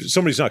 if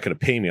somebody's not going to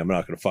pay me, I'm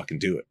not going to fucking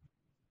do it.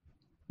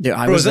 Yeah,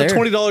 I Bro, was is that there.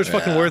 $20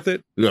 fucking Yeah. worth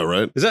it? Yeah,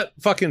 right. Is that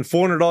fucking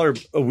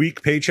 $400 a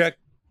week paycheck?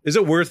 Is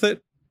it worth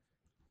it?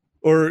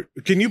 Or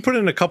can you put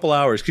in a couple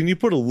hours? Can you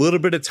put a little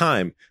bit of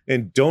time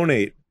and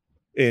donate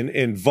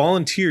and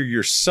volunteer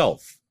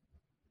yourself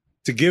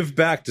to give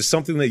back to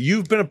something that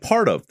you've been a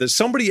part of that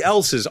somebody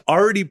else has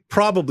already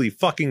probably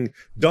fucking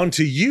done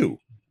to you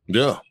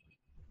Yeah,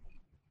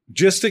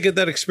 just to get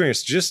that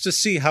experience, just to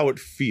see how it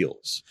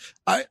feels?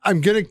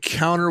 I'm going to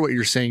counter what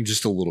you're saying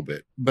just a little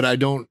bit, but I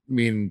don't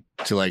mean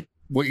to like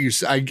what you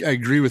I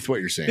agree with what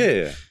you're saying.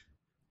 Yeah.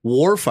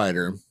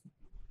 Warfighter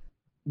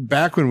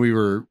back when we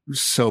were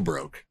so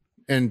broke,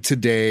 and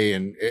today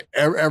and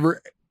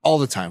ever all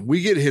the time,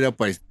 we get hit up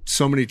by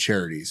so many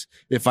charities.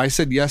 If I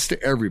said yes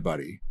to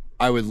everybody,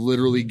 I would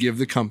literally give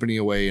the company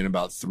away in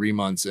about 3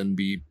 months and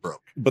be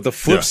broke. But the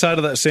flip side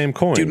of that same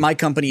coin, Dude, my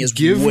company is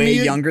way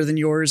younger than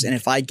yours, and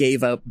if I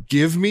gave up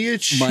give me a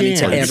money chance,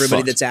 to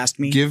everybody that's asked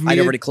me, I'd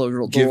already close the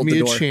door. Give me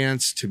a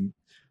chance to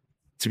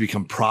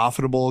become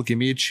profitable. Give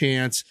me a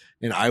chance,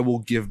 and I will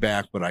give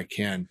back what I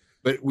can.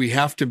 But we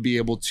have to be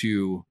able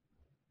to.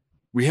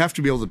 We have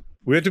to be able to.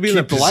 we have to be in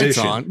keep the the lights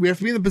position. on. We have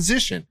to be in the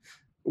position.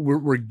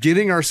 We're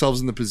getting ourselves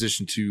in the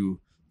position to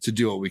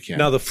do what we can.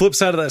 Now, the flip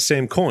side of that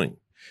same coin,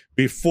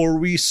 before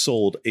we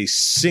sold a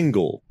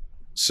single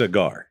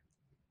cigar,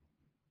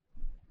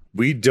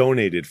 we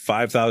donated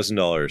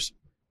 $5,000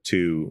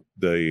 to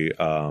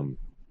the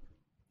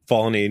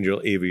Fallen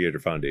Angel Aviator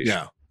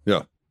Foundation.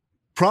 Yeah.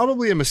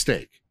 Probably a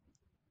mistake,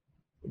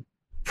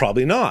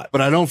 Probably not. but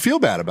I don't feel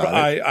bad about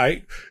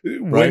it.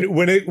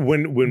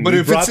 When But we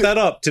if brought it's that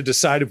up to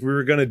decide if we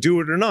were going to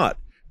do it or not,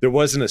 there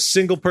wasn't a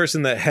single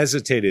person that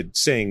hesitated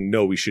saying,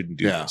 no, we shouldn't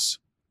do this.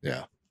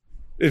 Yeah.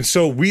 And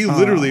so we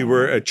literally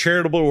were a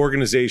charitable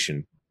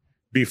organization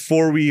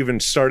before we even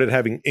started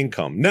having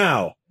income.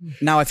 Now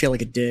I feel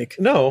like a dick.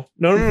 No.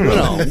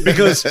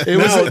 Because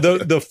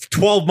the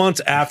 12 months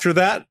after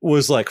that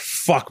was like,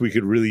 fuck, we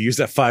could really use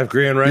that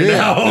 $5,000 right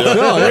now.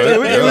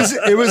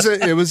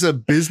 It was a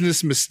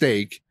business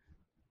mistake.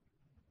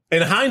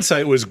 And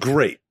hindsight was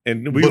great.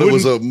 And But it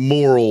was a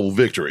moral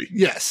victory.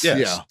 Yes. Yes.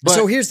 Yeah.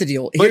 So here's the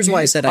deal. Here's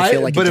why I said I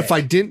feel like But a if dick.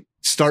 I didn't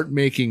start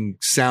making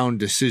sound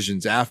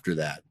decisions after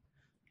that,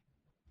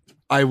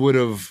 I would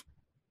have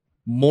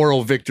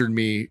moral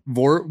victoried me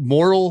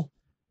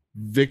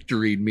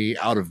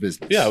out of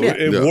business. Yeah,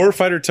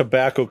 Warfighter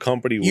Tobacco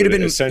Company would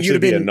essentially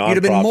be a nonprofit.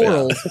 You'd have been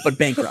moral, but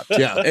bankrupt.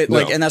 Yeah.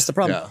 And that's the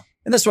problem. Yeah.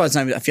 And that's why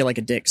I feel like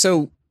a dick.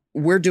 So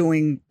we're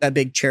doing that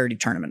big charity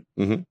tournament,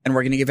 Mhm. and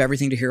we're going to give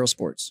everything to Hero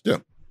Sports. Yeah.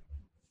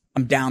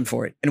 I'm down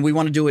for it. And we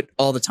want to do it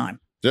all the time.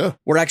 Yeah.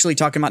 We're actually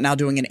talking about now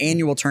doing an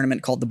annual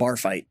tournament called the Bar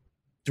Fight,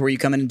 to where you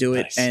come in and do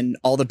it, Nice. and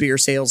all the beer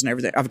sales and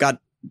everything. I've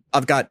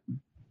got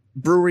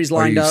breweries Are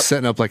lined you up.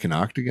 setting up like an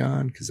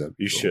octagon? Because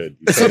You should.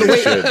 So the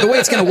way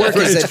it's going to work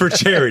is It's that for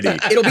charity.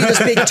 it'll be this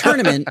big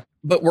tournament,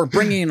 but we're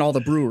bringing in all the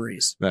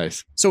breweries.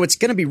 nice. So it's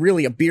going to be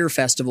really a beer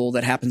festival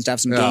that happens to have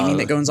some gaming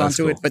that goes on that's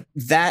to it. cool. But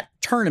that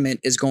tournament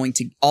is going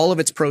to, all of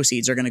its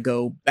proceeds are going to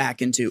go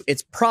back into,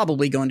 it's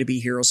probably going to be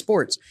Hero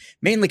Sports,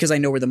 mainly because I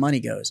know where the money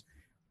goes.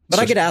 But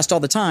I get asked all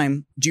the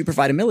time, do you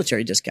provide a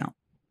military discount?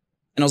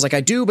 And I was like,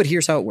 I do, but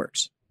here's how it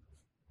works.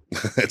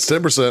 It's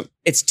 10%.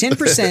 It's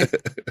 10%.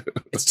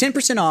 It's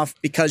 10% off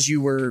because you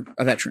were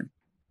a veteran.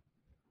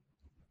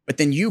 But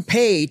then you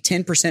pay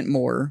 10%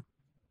 more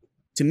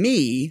to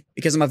me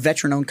because I'm a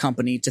veteran-owned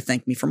company to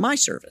thank me for my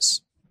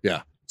service.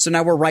 Yeah. So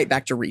now we're right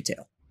back to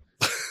retail.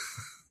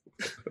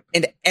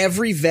 And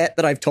every vet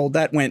that I've told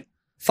that went,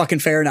 fucking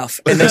fair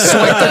enough. And they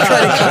swipe their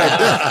credit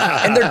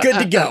card and they're good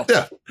to go.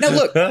 Yeah. Now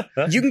look,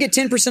 you can get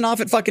 10% off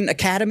at fucking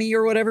Academy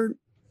or whatever.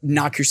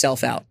 Knock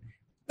yourself out.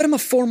 But I'm a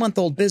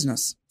 4-month-old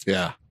business.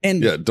 Yeah.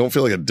 And Yeah, don't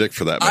feel like a dick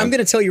for that, man. I'm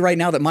going to tell you right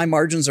now that my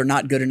margins are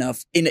not good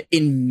enough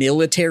in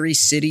military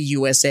city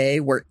USA,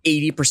 where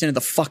 80% of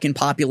the fucking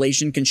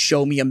population can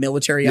show me a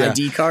military Yeah.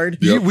 ID card.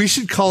 We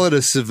should call it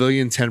a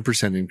civilian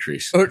 10%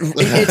 increase.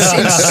 It's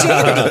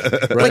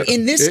insanity. Like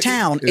in this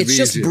town, it'd it's be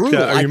just easier.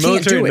 brutal. Are I you can't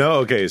military? do it. No.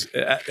 Okay. It's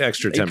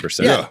extra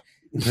 10%.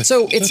 Yeah.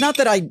 So it's not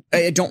that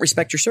I don't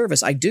respect your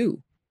service. I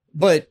do,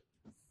 but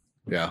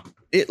Yeah.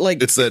 it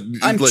like It's that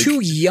I'm like,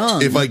 too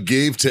young. If I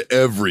gave to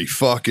every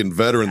fucking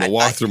veteran that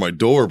walked through my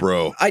door,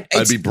 bro, I'd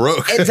be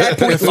broke. At that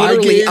point, If I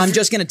literally, gave- I'm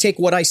just going to take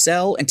what I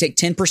sell and take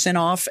 10%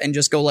 off and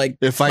just go like,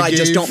 If I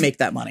just gave- don't make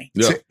that money.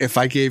 Yeah. If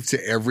I gave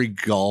to every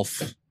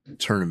golf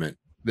tournament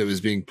that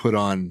was being put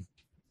on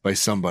by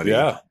somebody,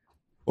 Yeah.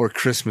 or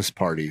Christmas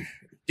party,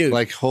 Dude.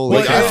 like holy,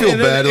 Like, Well, I feel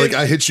and then bad. Like,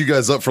 I hit you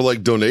guys up for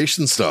like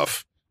donation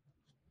stuff.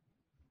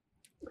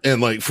 And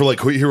like for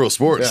like Hero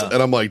Sports. Yeah.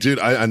 And I'm like, dude,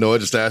 I know I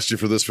just asked you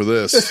for this.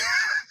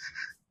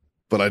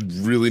 But I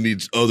really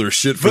need other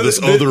shit for But this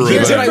the- other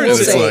here's event. what I will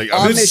It's say, like,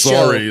 on I'm this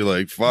sorry. show-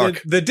 Like,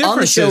 fuck. The difference On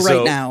the show is, right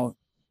though, now,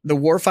 the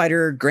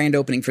Warfighter grand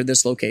opening for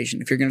this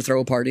location, if you're going to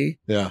throw a party,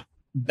 yeah.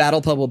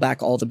 Battle Pub will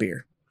back all the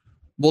beer.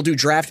 We'll do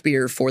draft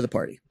beer for the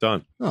party.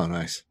 done. Oh,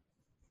 nice.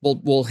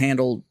 We'll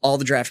handle all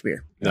the draft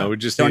beer. Now we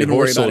just Don't need a even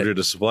worry horse about soldier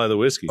to supply the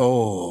whiskey.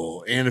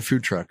 Oh, and a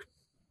food truck.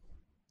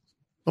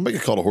 I'll make a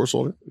call to horse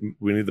holder.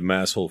 We need the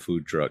mass whole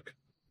food truck.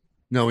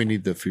 No, we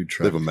need the food They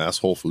truck. have a mass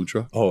whole food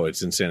truck. Oh,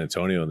 it's in San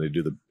Antonio and they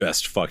do the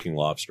best fucking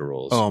lobster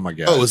rolls. Oh my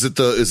god. Oh, is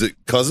it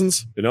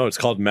Cousins? You know, it's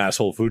called Mass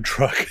Whole Food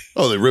Truck.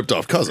 Oh, they ripped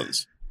off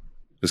Cousins.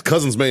 Because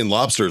Cousins, Maine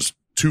Lobsters,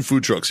 2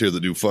 food trucks here that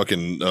do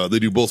fucking, they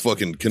do both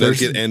fucking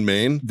Connecticut and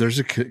Maine. There's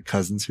a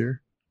Cousins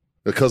here.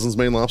 The Cousins,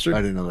 Maine Lobster?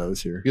 I didn't know that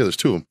was here. Yeah, there's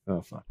 2 of them.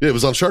 Oh fuck. Yeah, it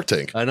was on Shark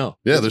Tank. I know.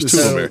 Yeah, there's 2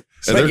 of them here. And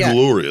but they're yeah.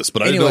 glorious.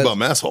 But I didn't Anyway. know about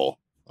Mass Hole.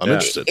 I'm Yeah.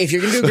 interested. If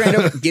you're going to do a grand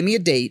opening, give me a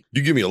date.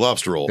 You give me a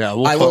lobster roll. Yeah,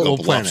 we'll I pl- will- we'll Up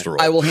a plan lobster it.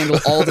 roll. I will handle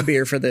all the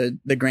beer for the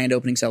grand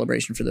opening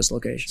celebration for this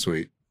location.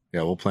 Sweet.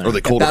 Yeah, we'll plan Are they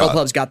it. cold or Battle hot?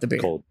 Pub's got the beer.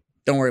 Cold.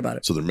 Don't worry about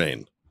it. So they're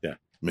Maine.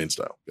 Main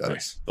style. Got it.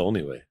 Nice. The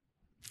only way.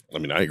 I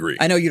mean, I agree.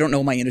 I know you don't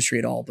know my industry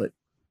at all, but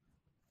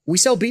we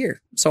sell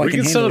beer, so I We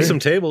can can set handle up it. some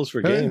tables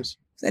for Yeah. games.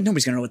 And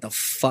nobody's gonna know what the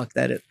fuck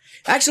that is.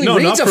 Actually, No,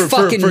 Reed's not a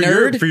fucking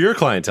nerd. for your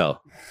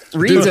clientele.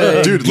 Reed's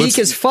a Dude, geek let's-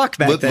 as fuck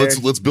back there.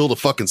 Let's build a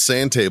fucking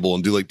sand table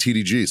and do like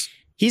TDGs.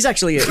 He's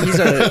actually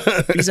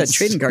he's a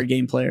trading card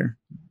game player.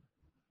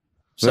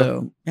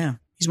 So yeah,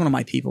 he's one of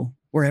my people.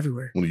 We're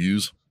everywhere.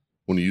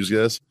 Want to use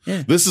guys?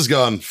 Yeah. This has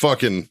gone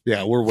fucking.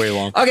 Yeah, we're way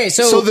long. Okay,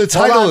 So the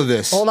title hold on, of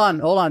this. Hold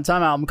on,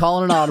 time out. I'm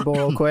calling an audible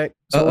real quick.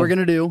 So Uh-oh. what we're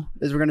gonna do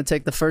is we're gonna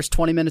take the first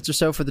 20 minutes or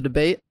so for the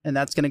debate, and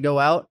that's gonna go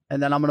out,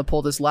 and then I'm gonna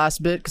pull this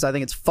last bit because I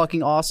think it's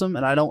fucking awesome,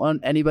 and I don't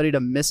want anybody to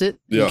miss it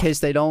Yeah. in case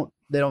they don't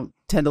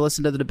tend to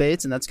listen to the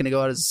debates, and that's gonna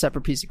go out as a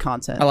separate piece of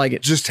content. I like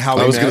it. Just how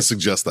I we was going to met.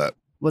 suggest that.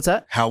 What's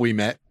that? How we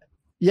met.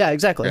 Yeah,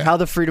 exactly. Yeah. How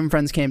the Freedom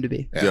Friends came to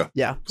be. Yeah.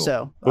 Yeah. Cool.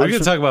 So We're I going to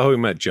just- talk about how we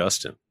met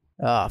Justin.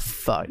 Oh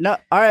fuck. No.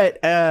 All right.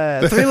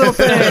 3 little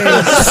things.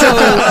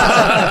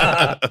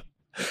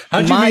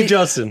 How'd you My- meet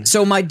Justin?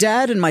 So my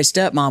dad and my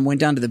stepmom went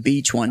down to the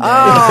beach one day.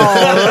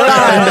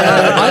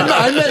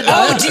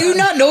 Oh, Do you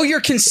not know your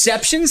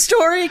conception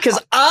story? Because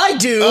I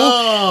do.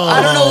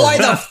 I don't know why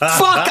the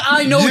fuck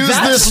I know Use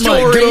that this mic.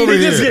 story. Get over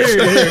here.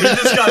 He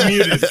just got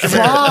muted.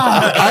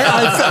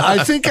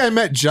 I think I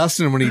met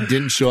Justin when he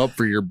didn't show up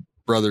for your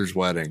brother's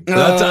wedding.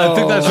 I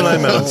think that's when I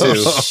met him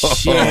too.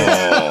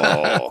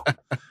 Oh.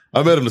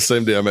 I met him the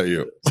same day I met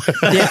you.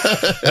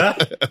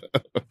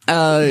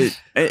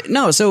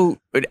 No, so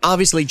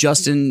obviously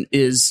Justin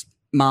is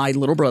my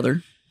little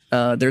brother.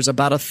 There's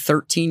about a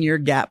 13-year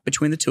gap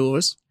between the two of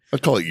us.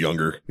 I'd call it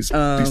younger. He's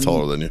Um,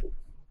 taller than you.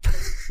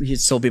 He'd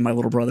still be my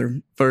little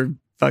brother for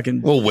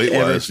fucking. Well, weight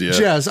ever. wise, yeah.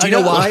 Jazz, Do you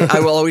know why? I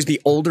will always be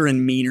older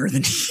and meaner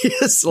than he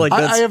is. Like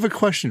that's I have a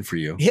question for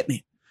you. hit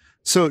me.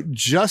 So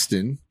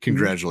Justin,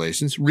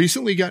 congratulations,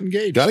 recently got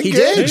engaged. Got He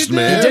did. engaged, He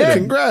man. did.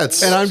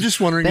 Congrats. And I'm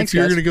just wondering Thanks, if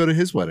you're guys. going to go to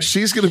his wedding.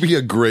 She's going to be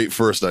a great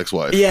first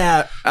ex-wife.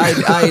 Yeah, I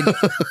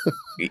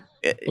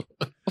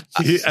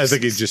I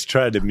think he just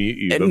tried to mute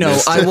you. but no,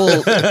 missed I it. will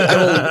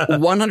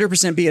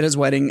 100% be at his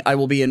wedding. I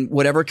will be in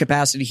whatever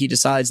capacity he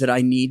decides that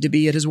I need to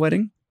be at his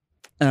wedding.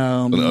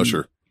 An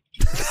usher.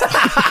 The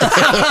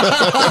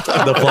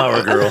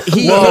flower girl.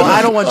 Whoa,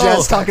 I don't want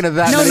Jazz talking to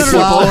that No, many no, no,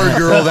 people. Flower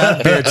girl,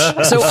 that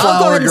bitch. So I'll go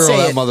Flower ahead and girl, say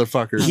that it.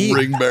 motherfucker. He-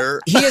 Ring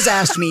bearer. He has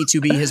asked me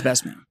to be his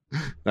best man,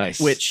 Nice.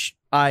 which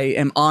I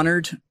am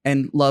honored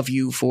and love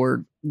you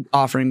for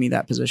offering me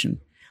that position.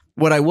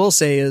 What I will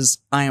say is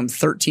I am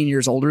 13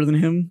 years older than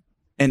him,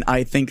 and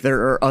I think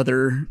there are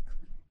other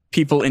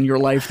people in your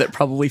life that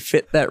probably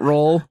fit that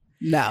role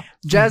No,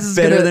 Jazz is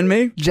better gonna, than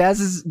me. Jazz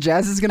is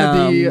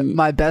gonna be Um,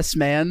 my best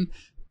man,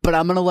 but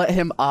I'm gonna let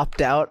him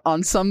opt out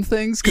on some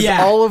things because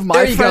Yeah, all of there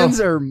my you friends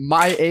go. are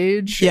my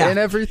age Yeah. and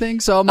everything.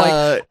 So I'm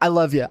like, I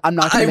love you. I'm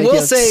not gonna I make will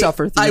you say,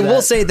 suffer through I that.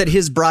 will say that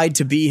his bride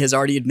to be has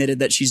already admitted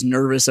that she's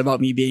nervous about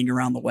me being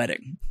around the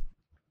wedding.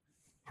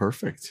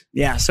 Perfect.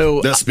 Yeah,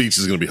 so That speech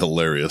is going to be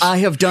hilarious. I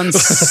have done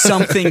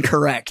something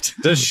correct.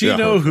 Does she Yeah.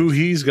 know who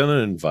he's going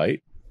to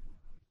invite?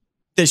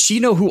 Does she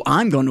know who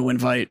I'm going to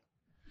invite?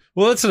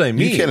 Well, that's what I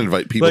mean. you can't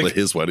invite people Like- to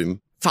his wedding.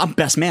 If I'm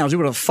best man, I'll do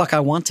whatever the fuck I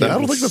want to. I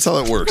don't think that's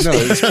how that works. No,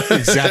 it's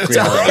exactly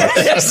how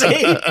it works.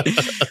 See?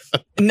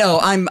 No,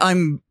 I'm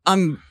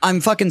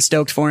fucking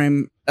stoked for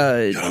him.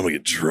 God, I'm going to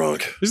get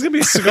drunk. There's going to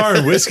be a cigar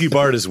and whiskey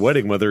bar at his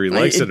wedding, whether he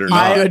likes it or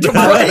not. Right.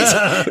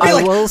 I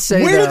Like, will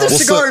say where did the though,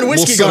 cigar and we'll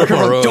whiskey set go? up our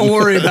Come on, own. don't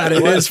worry about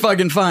it. It's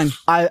fucking fine.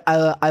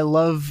 I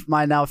love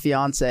my now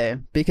fiance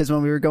because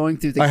when we were going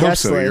through the I hope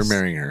guest so. list, You're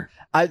marrying her.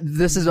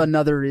 this is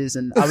another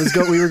reason.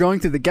 We were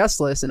going through the guest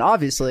list, and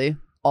obviously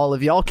all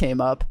of y'all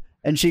came up,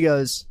 and she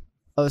goes,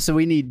 "Oh, so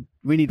we need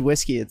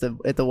whiskey at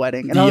the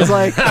wedding," and I was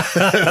like,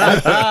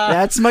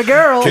 "That's my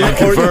girl." Can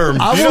confirm.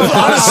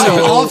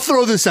 I'll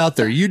throw this out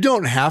there. You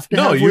don't have to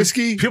No, have you-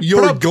 whiskey. put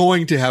You're up-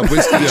 going to have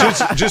whiskey.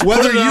 Just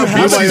Whether put it you on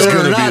have BYO it or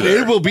gonna be not, there.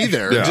 it will be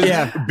there. Yeah. Just-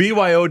 Yeah.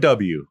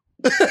 BYOW.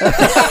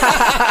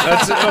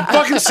 I'm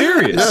fucking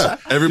serious. Yeah.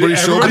 Everybody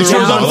show up Everybody with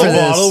shows their up own with a for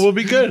this. bottle. We'll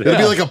be good. It'd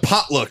be like a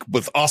potluck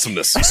with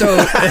awesomeness. So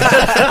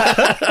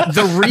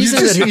the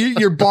reason that he,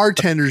 your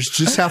bartenders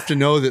just have to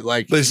know that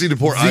like They just need to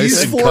pour ice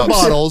these in 4 cups.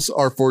 bottles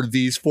are for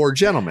these 4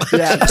 gentlemen.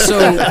 Yeah. so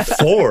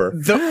 4.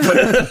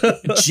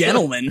 the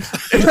gentleman,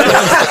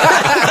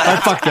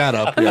 I fucked that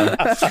up.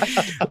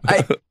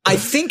 Yeah. I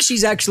think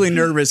she's actually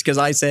nervous because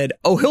I said,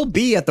 "Oh, he'll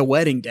be at the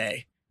wedding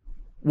day."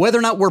 Whether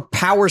or not we're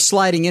power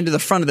sliding into the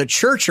front of the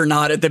church or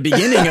not at the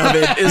beginning of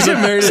it is a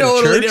married in a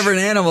totally church? different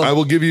animal. I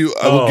will give you.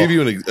 I Oh.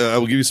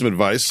 will give you some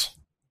advice.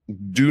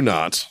 Do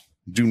not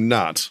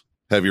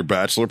have your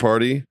bachelor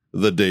party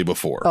the day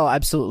before. Oh,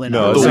 absolutely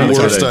No, not. the that's not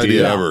a worst good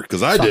idea idea. ever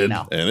because I Fuck did,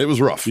 no. and it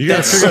was rough. You got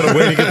to figure out a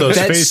way to get those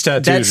face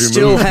that tattoos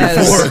still removed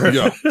has before.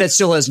 Yeah. that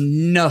still has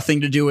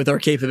nothing to do with our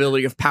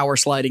capability of power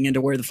sliding into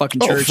where the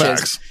fucking Oh, church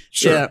facts. is.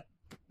 Sure. Yeah.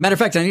 Matter of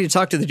fact, I need to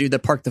talk to the dude that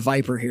parked the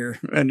Viper here.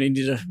 I need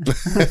to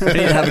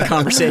have a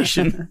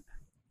conversation.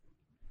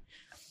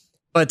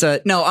 But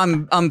no,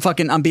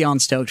 I'm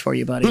beyond stoked for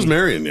you, buddy. Who's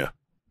marrying you?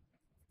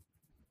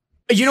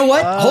 You know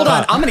what? Hold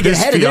on. I'm going to get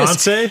ahead of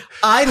this. Fiance?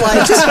 I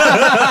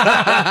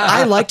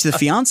liked the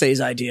fiance's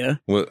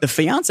idea. What? The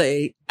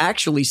fiance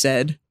actually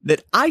said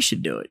that I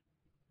should do it.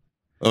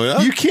 Oh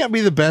yeah, You can't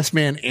be the best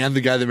man and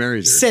the guy that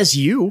marries her. Says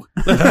you.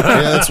 yeah,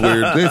 that's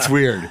weird. That's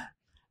weird.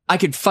 I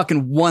could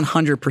fucking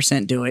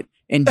 100% do it,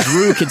 and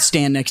Drew could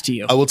stand next to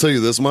you. I will tell you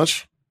this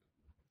much: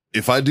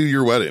 if I do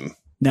your wedding,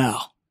 No.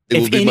 it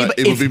will be my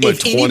if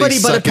anybody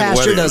but a 22nd pastor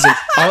wedding. does it,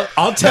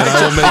 I'll tag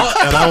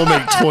And I will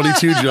make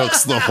 22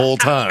 jokes the whole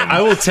time.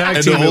 I will tag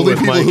and team the it only with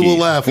people Mikey. who will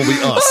laugh will be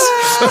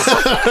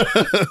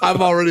us.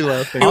 I'm already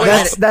laughing.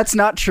 That's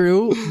not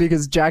true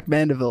because Jack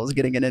Mandeville is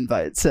getting an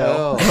invite.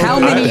 So, how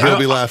many He'll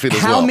be laughing as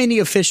how well. many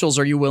officials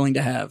are you willing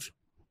to have?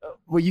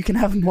 well, you can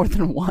have more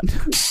than one.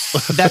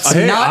 That's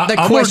Hey, not the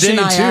I'm question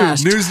ordained I too.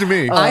 asked. News to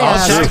me. I I'll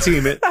asked, tag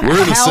team it. We're in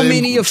the how same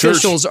many church.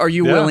 officials are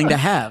you Yeah. willing to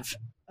have?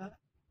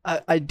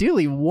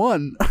 Ideally,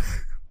 one.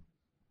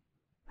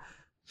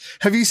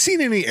 Have you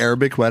seen any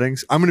Arabic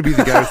weddings? I'm going to be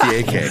the guy with the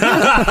AK.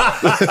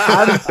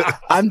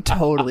 I'm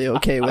totally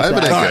okay with I have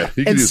an that. AK.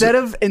 You can use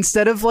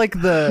Instead of like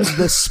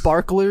the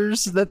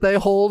sparklers that they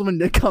hold when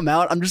they come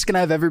out, I'm just gonna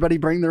have everybody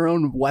bring their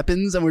own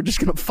weapons and we're just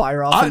gonna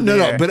fire off. in the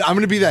No, air. but I'm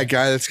going to be that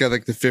guy that's got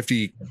like the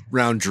 50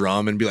 round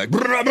drum and be like,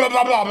 blah, blah, blah,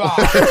 blah, blah.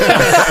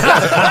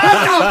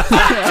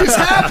 Just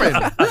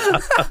happened.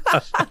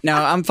 No,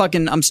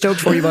 I'm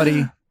stoked for you,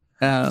 buddy.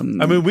 I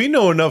mean, we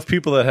know enough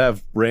people that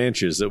have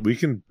ranches that we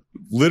can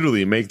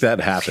literally make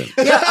that happen.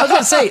 Yeah, I was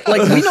gonna say,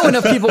 like, we know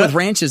enough people with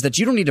ranches that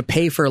you don't need to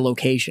pay for a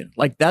location.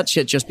 Like, that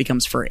shit just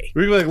becomes free.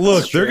 We're like,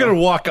 look, they're going to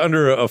walk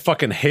under a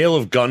fucking hail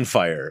of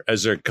gunfire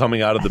as they're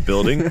coming out of the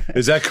building.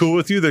 Is that cool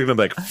with you? They're going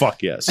to be like,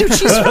 fuck yes. Dude,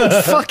 she's from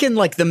fucking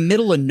like the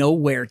middle of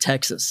nowhere,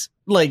 Texas.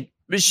 Like,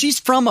 she's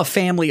from a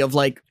family of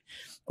like,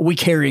 we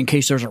carry in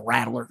case there's a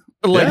rattler.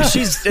 Like, Yeah.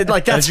 she's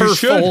like, that's As you her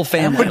should. whole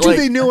family. But do Like,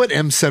 they know what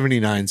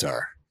M79s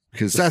are?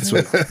 Because that's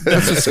what's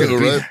going to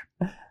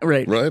be. right,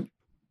 right? right.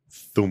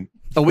 Thump.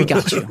 Oh, we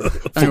got you.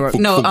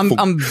 No,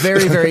 I'm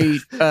very, very.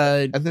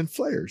 And then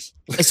flares.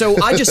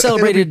 So I just It'll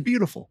be celebrated.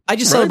 beautiful. I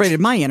just Right? celebrated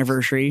my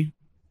anniversary,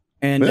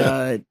 and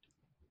Yeah.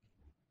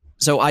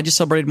 so I just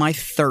celebrated my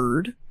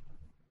 3rd.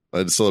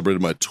 I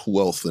celebrated my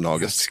 12th in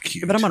August. That's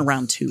cute. But I'm on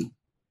round 2.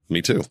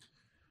 Me too.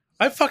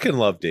 I fucking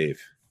love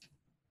Dave.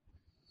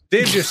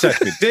 Dave just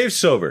texted me. Dave's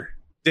sober.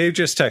 Dave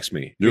just texted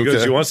me. He You goes,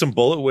 okay? you want some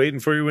bullet waiting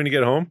for you when you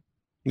get home?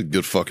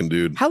 Good fucking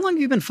dude. How long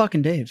have you been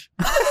fucking Dave?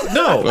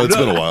 No. Well, it's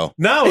no. been a while.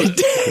 No.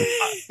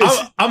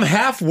 I'm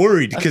half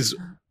worried because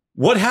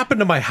what happened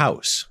to my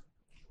house?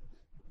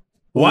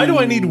 Why do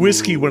I need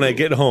whiskey when I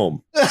get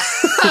home?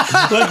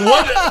 Like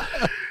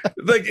what?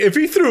 Like if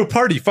he threw a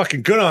party,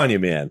 fucking good on you,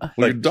 man. Well,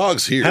 Like your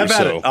dog's here, have at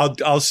so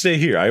it. I'll stay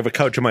here. I have a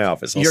couch in my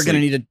office. I'll You're going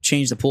to sleep. need to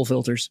change the pool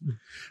filters.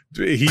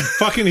 He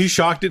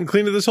shocked it and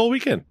cleaned it this whole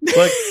weekend.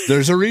 Like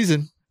There's a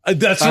reason.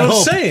 that's what I I'm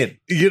hope. saying.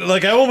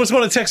 Like I almost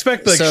want to text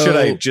back. Like, So- should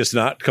I just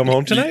not come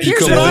home tonight? you Here's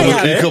come what I home,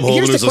 have. you come home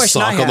Here's and the there's a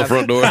question I sock on the have.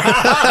 front door.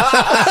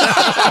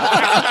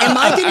 Am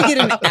I going to get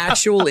an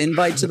actual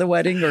invite to the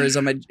wedding, or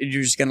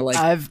you're just going to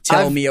like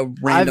tell me a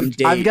random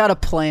date? I've got a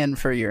plan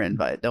for your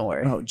invite. Don't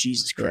worry. Oh,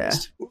 Jesus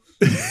Christ.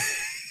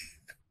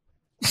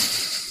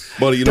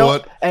 Buddy, you know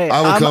what? Hey,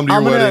 I will come to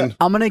your wedding.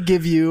 I'm gonna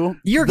give you.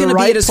 You're the going to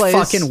be right at his place.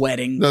 fucking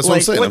wedding. That's what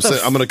I'm saying.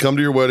 the I'm going to come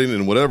to your wedding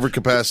in whatever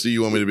capacity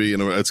you want me to be,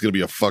 and it's going to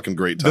be a fucking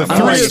great time.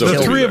 I'm ready to The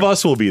kill three you. of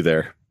us will be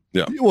there.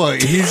 Well,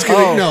 he's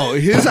gonna Oh.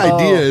 his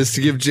idea is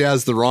to give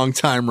Jazz the wrong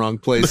time, wrong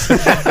place.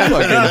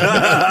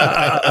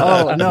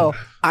 Oh no,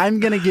 I'm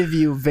gonna give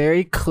you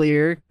very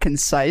clear,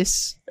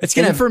 concise It's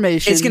gonna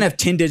information. It's going to have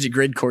 10-digit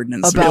grid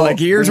coordinates. Be About like,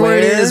 here's where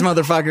it where- is,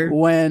 motherfucker.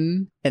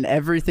 when and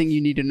everything you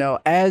need to know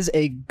as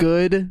a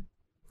good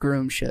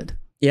groom should.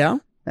 Yeah?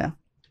 Yeah.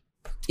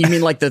 You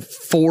mean like the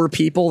 4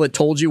 people that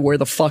told you where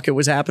the fuck it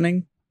was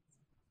happening?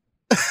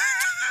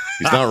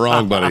 He's not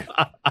wrong, buddy.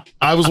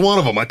 I was one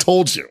of them. I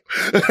told you.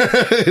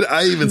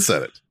 I even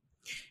said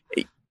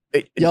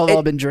it. Y'all have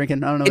all been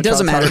drinking. I don't know. It what y'all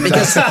doesn't matter talking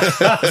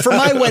about. because for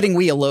my wedding,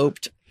 we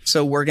eloped.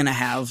 So we're going to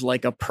have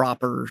like a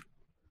proper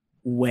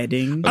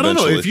wedding. I don't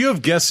know. Eventually. If you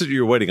have guests at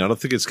your wedding, I don't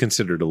think it's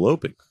considered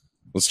eloping.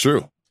 That's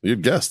true. You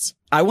had guests.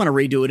 I want to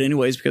redo it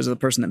anyways because of the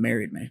person that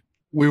married me.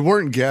 We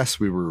weren't guests,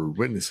 we were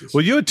witnesses.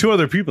 Well, you had 2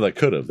 other people that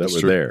could have that That's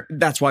were true. there,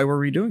 That's why we're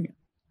redoing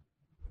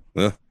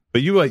it.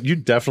 but you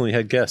definitely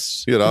had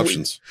guests. You had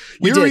options.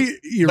 We You're did.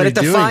 you're But at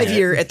the redoing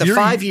 5-year, it. at the You're-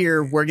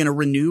 5-year, we're going to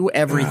renew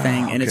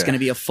everything, and it's okay. going to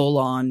be a full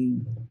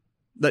on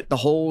the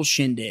whole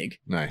shindig.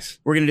 Nice.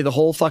 We're going to do the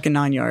whole fucking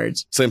 9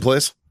 yards. Same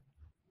place?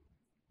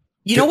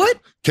 You know what?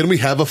 Can we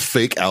have a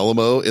fake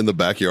Alamo in the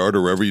backyard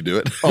or wherever you do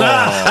it?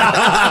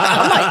 I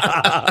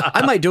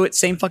might do it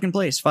same fucking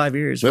place. 5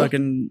 years. Yeah.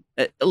 Fucking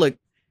look.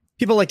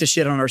 People like to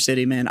shit on our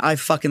city, man. I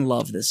fucking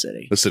love this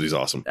city. This city's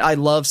awesome. I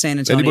love San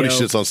Antonio. Anybody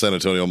shits on San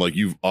Antonio, I'm like,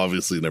 you've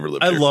obviously never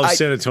lived I here. love I-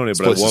 San Antonio, This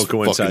but I place is won't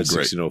go inside fucking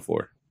great.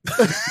 1604.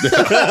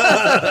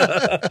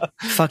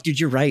 Fuck, dude,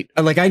 you're right.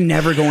 Like, I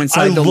never go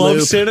inside I the love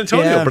loop. San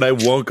Antonio, Yeah. but I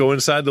won't go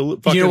inside the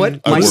loop. You know what?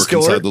 I My work store-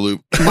 inside the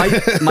loop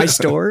my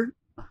store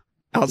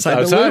outside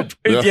the Outside?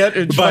 loop. Yeah.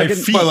 It's By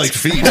fucking- feet. by like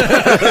feet.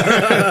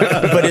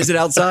 But is it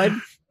outside?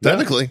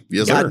 Technically,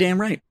 yes, sir. Goddamn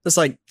right. That's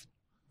like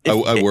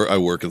I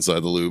work inside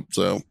the loop,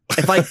 so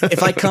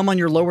if I come on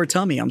your lower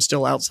tummy, I'm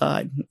still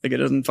outside. Like it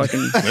doesn't fucking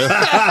doesn't if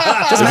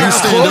matter you how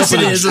stand close up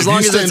it and is, if as long you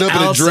as it's stand up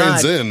and it drains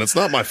outside. in, that's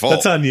not my fault.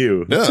 That's on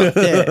you. Yeah,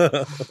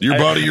 Yeah. your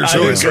body, your I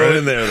didn't choice, throw it right?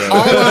 in there though.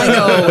 All I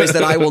know is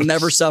that I will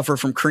never suffer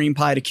from cream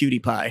pie to cutie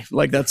pie.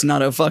 Like that's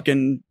not a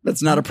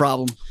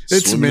problem.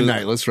 It's Swimming in-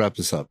 midnight. Let's wrap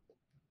this up.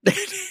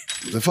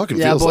 It fucking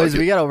Yeah, feels boys, like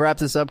we it. gotta wrap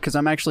this up because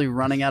I'm actually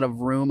running out of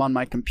room on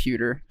my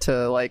computer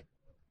to like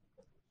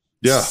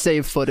Yeah.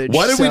 save footage.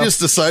 Why did we So- just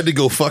decide to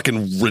go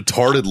fucking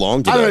retarded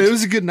long I don't know. today? It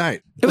was a good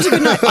night. It was a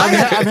good night.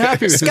 I'm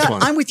happy with this Scott,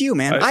 one. I'm with you,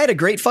 man. I had a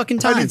great fucking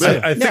time. I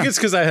think Yeah. it's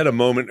because I had a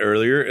moment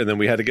earlier, and then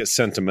we had to get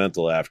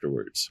sentimental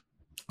afterwards.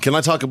 Can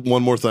I talk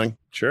one more thing?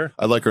 Sure.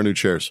 I like our new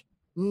chairs.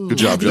 Good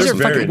job, These are Justin.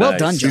 Very fucking well nice.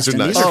 done, These are Justin.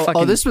 nice. These are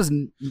fucking this was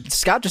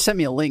Scott just sent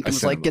me a link and I was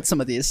sent like, him get some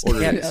of these.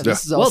 Order Yeah, these.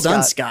 This is all well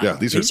done, Scott. Scott. Yeah,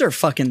 these are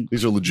fucking.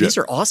 These are legit. These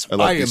are awesome. I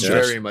like I am these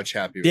chairs. very much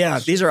happy with Yeah,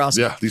 this. these are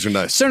awesome. Yeah, these are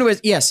nice. So,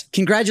 anyways, yes,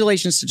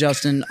 congratulations to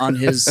Justin on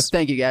his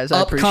Thank you guys. I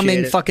appreciate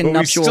upcoming it. fucking But we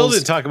nuptials. still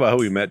didn't talk about how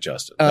we met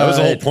Justin. That was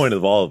the whole point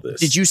of all of this.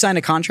 Did you sign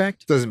a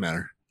contract? Doesn't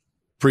matter.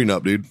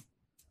 Prenup, dude.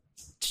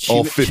 She,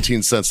 All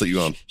 15 cents that you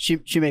own. she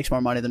makes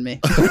more money than me.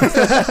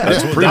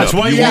 That's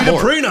why you want need a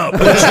more. prenup.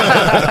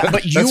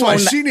 But you That's why own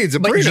she needs a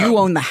but prenup. you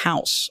own the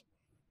house.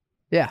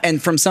 Yeah.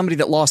 And from somebody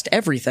that lost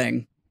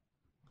everything,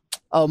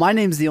 Oh, my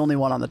name's the only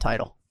one on the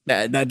title.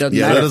 that doesn't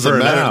Yeah, matter. that doesn't for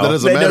matter. now. That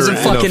doesn't That matter. doesn't in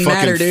a fucking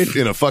matter, dude.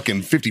 In a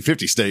fucking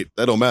 50-50 state,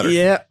 that don't matter.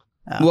 Yeah.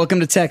 Yeah.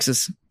 Welcome to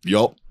Texas.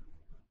 Yup.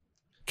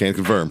 Can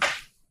confirm.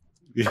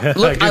 Yeah,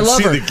 Look, can I love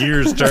see her. the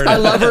gears turning. I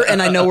love her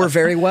and I know her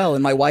very well,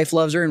 and my wife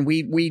loves her, and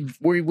we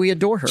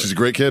adore her. She's a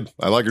great kid.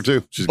 I like her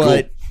too. She's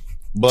But cool.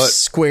 But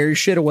square your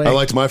shit away. I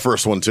liked my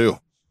first one too.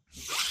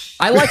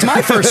 I liked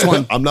my first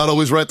one. I'm not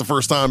always right the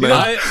first time, You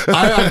man. know,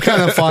 I'm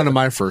kind of fond of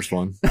my first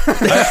one.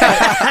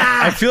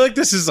 I feel like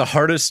this is the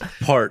hardest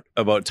part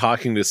about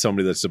talking to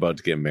somebody that's about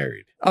to get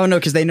married. Oh no,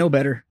 because they know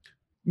better.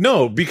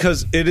 No,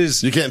 because it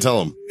is You can't tell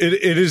them.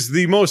 it is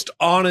the most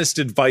honest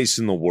advice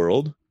in the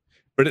world,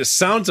 but it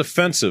sounds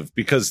offensive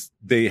because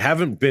they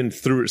haven't been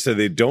through it, so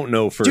they don't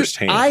know Dude,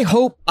 firsthand. I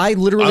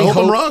literally I hope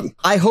hope I'm wrong.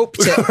 I hope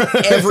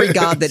to every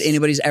god that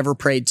anybody's ever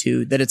prayed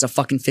to that it's a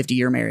fucking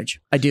 50-year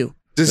marriage. I do.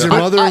 Does your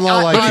mother-in-law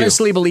I like you?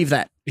 honestly believe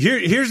that.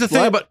 Here's the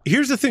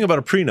thing about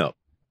a prenup.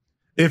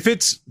 If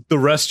it's the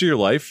rest of your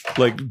life,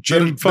 like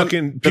Jim Then-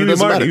 fucking then it Pee Wee doesn't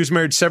Martin, matter. he was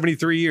married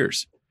 73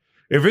 years.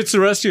 If it's the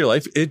rest of your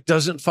life, it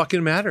doesn't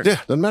fucking matter. Yeah,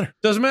 doesn't matter.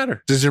 Doesn't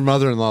matter. Does your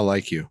mother-in-law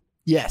like you?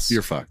 Yes.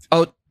 You're fucked.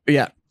 Oh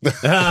yeah.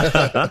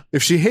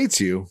 If she hates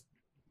you,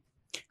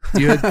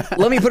 you had,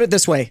 Let me put it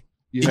this way.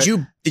 you Did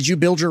had- you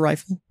build your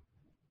rifle?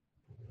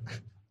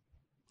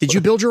 Did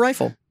you build your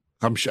rifle?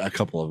 I'm sure a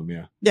couple of them.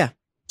 Yeah. Yeah.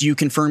 Do you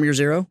confirm your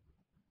zero?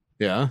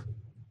 Yeah.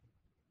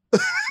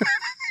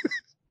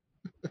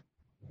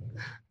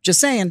 Just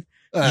saying.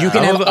 You I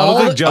can have don't all.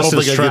 think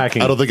Justin's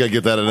tracking. I don't think I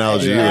get that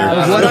analogy Yeah.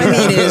 either. What I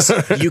mean is,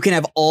 you can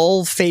have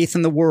all faith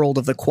in the world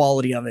of the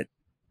quality of it.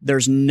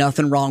 There's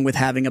nothing wrong with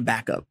having a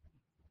backup.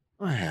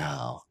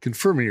 Wow.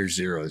 Confirming your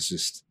zero is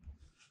just.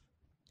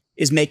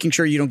 Is making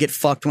sure you don't get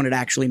fucked when it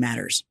actually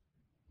matters.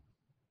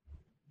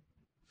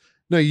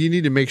 No, you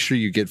need to make sure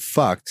you get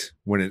fucked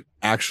when it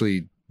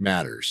actually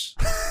matters.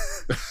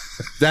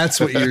 That's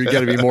what you're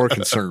got to be more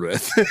concerned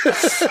with. I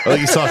think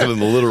he's talking in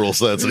the literal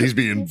sense, and he's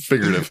being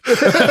figurative.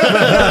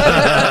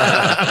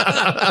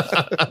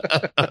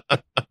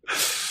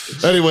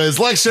 Anyways,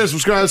 like, share,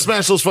 subscribe,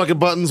 smash those fucking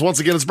buttons. Once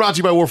again, it's brought to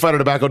you by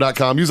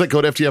warfightertobacco.com. Use that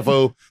code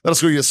FTFO. That'll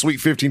score you a sweet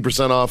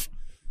 15% off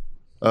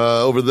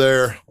over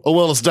there.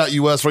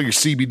 OWellness.us for all your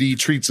CBD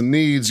treats and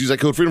needs. Use that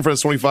code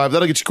FreedomFriends25.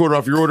 That'll get you a quarter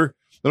off your order.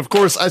 And of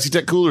course, Icy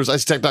Tech Coolers,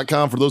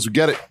 icytech.com for those who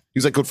get it.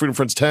 Use that code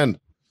FreedomFriends10.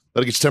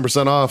 That'll get you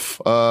 10%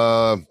 off.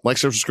 Like,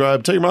 share,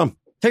 subscribe. Tell your mom.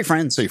 Tell your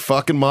friends. Say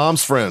fucking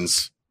mom's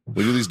friends.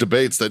 We do these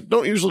debates that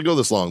don't usually go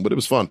this long, but it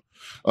was fun.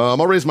 I'll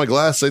raise my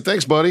glass, say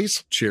thanks,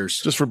 buddies,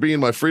 Cheers. just for being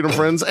my freedom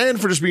friends and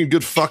for just being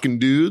good fucking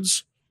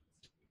dudes.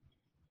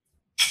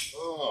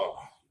 Oh.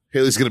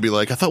 Haley's going to be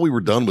like, I thought we were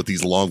done with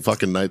these long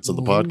fucking nights on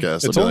the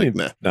podcast. It's I'll be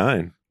only like, nah.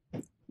 9.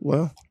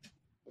 Well,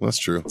 that's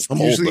true. I'm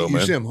Usually old, though,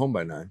 man. I'm home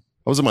by 9.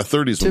 I was in my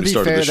 30s To when we be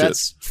started fair, this shit.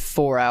 that's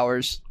 4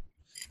 hours.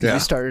 Yeah. We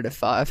started at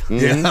 5.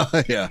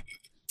 Mhm. Yeah.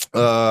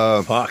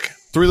 Yeah. Fuck.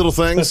 3 little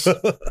things.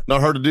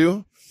 Not hard to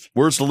do.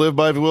 Words to live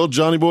by, if you will.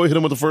 Johnny Boy, hit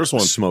him with the first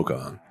one. Smoke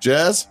on.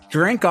 Jazz?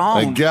 Drink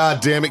on. And God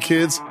damn it,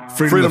 kids.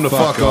 Freedom to to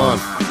fuck fuck on.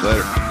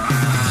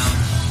 Later.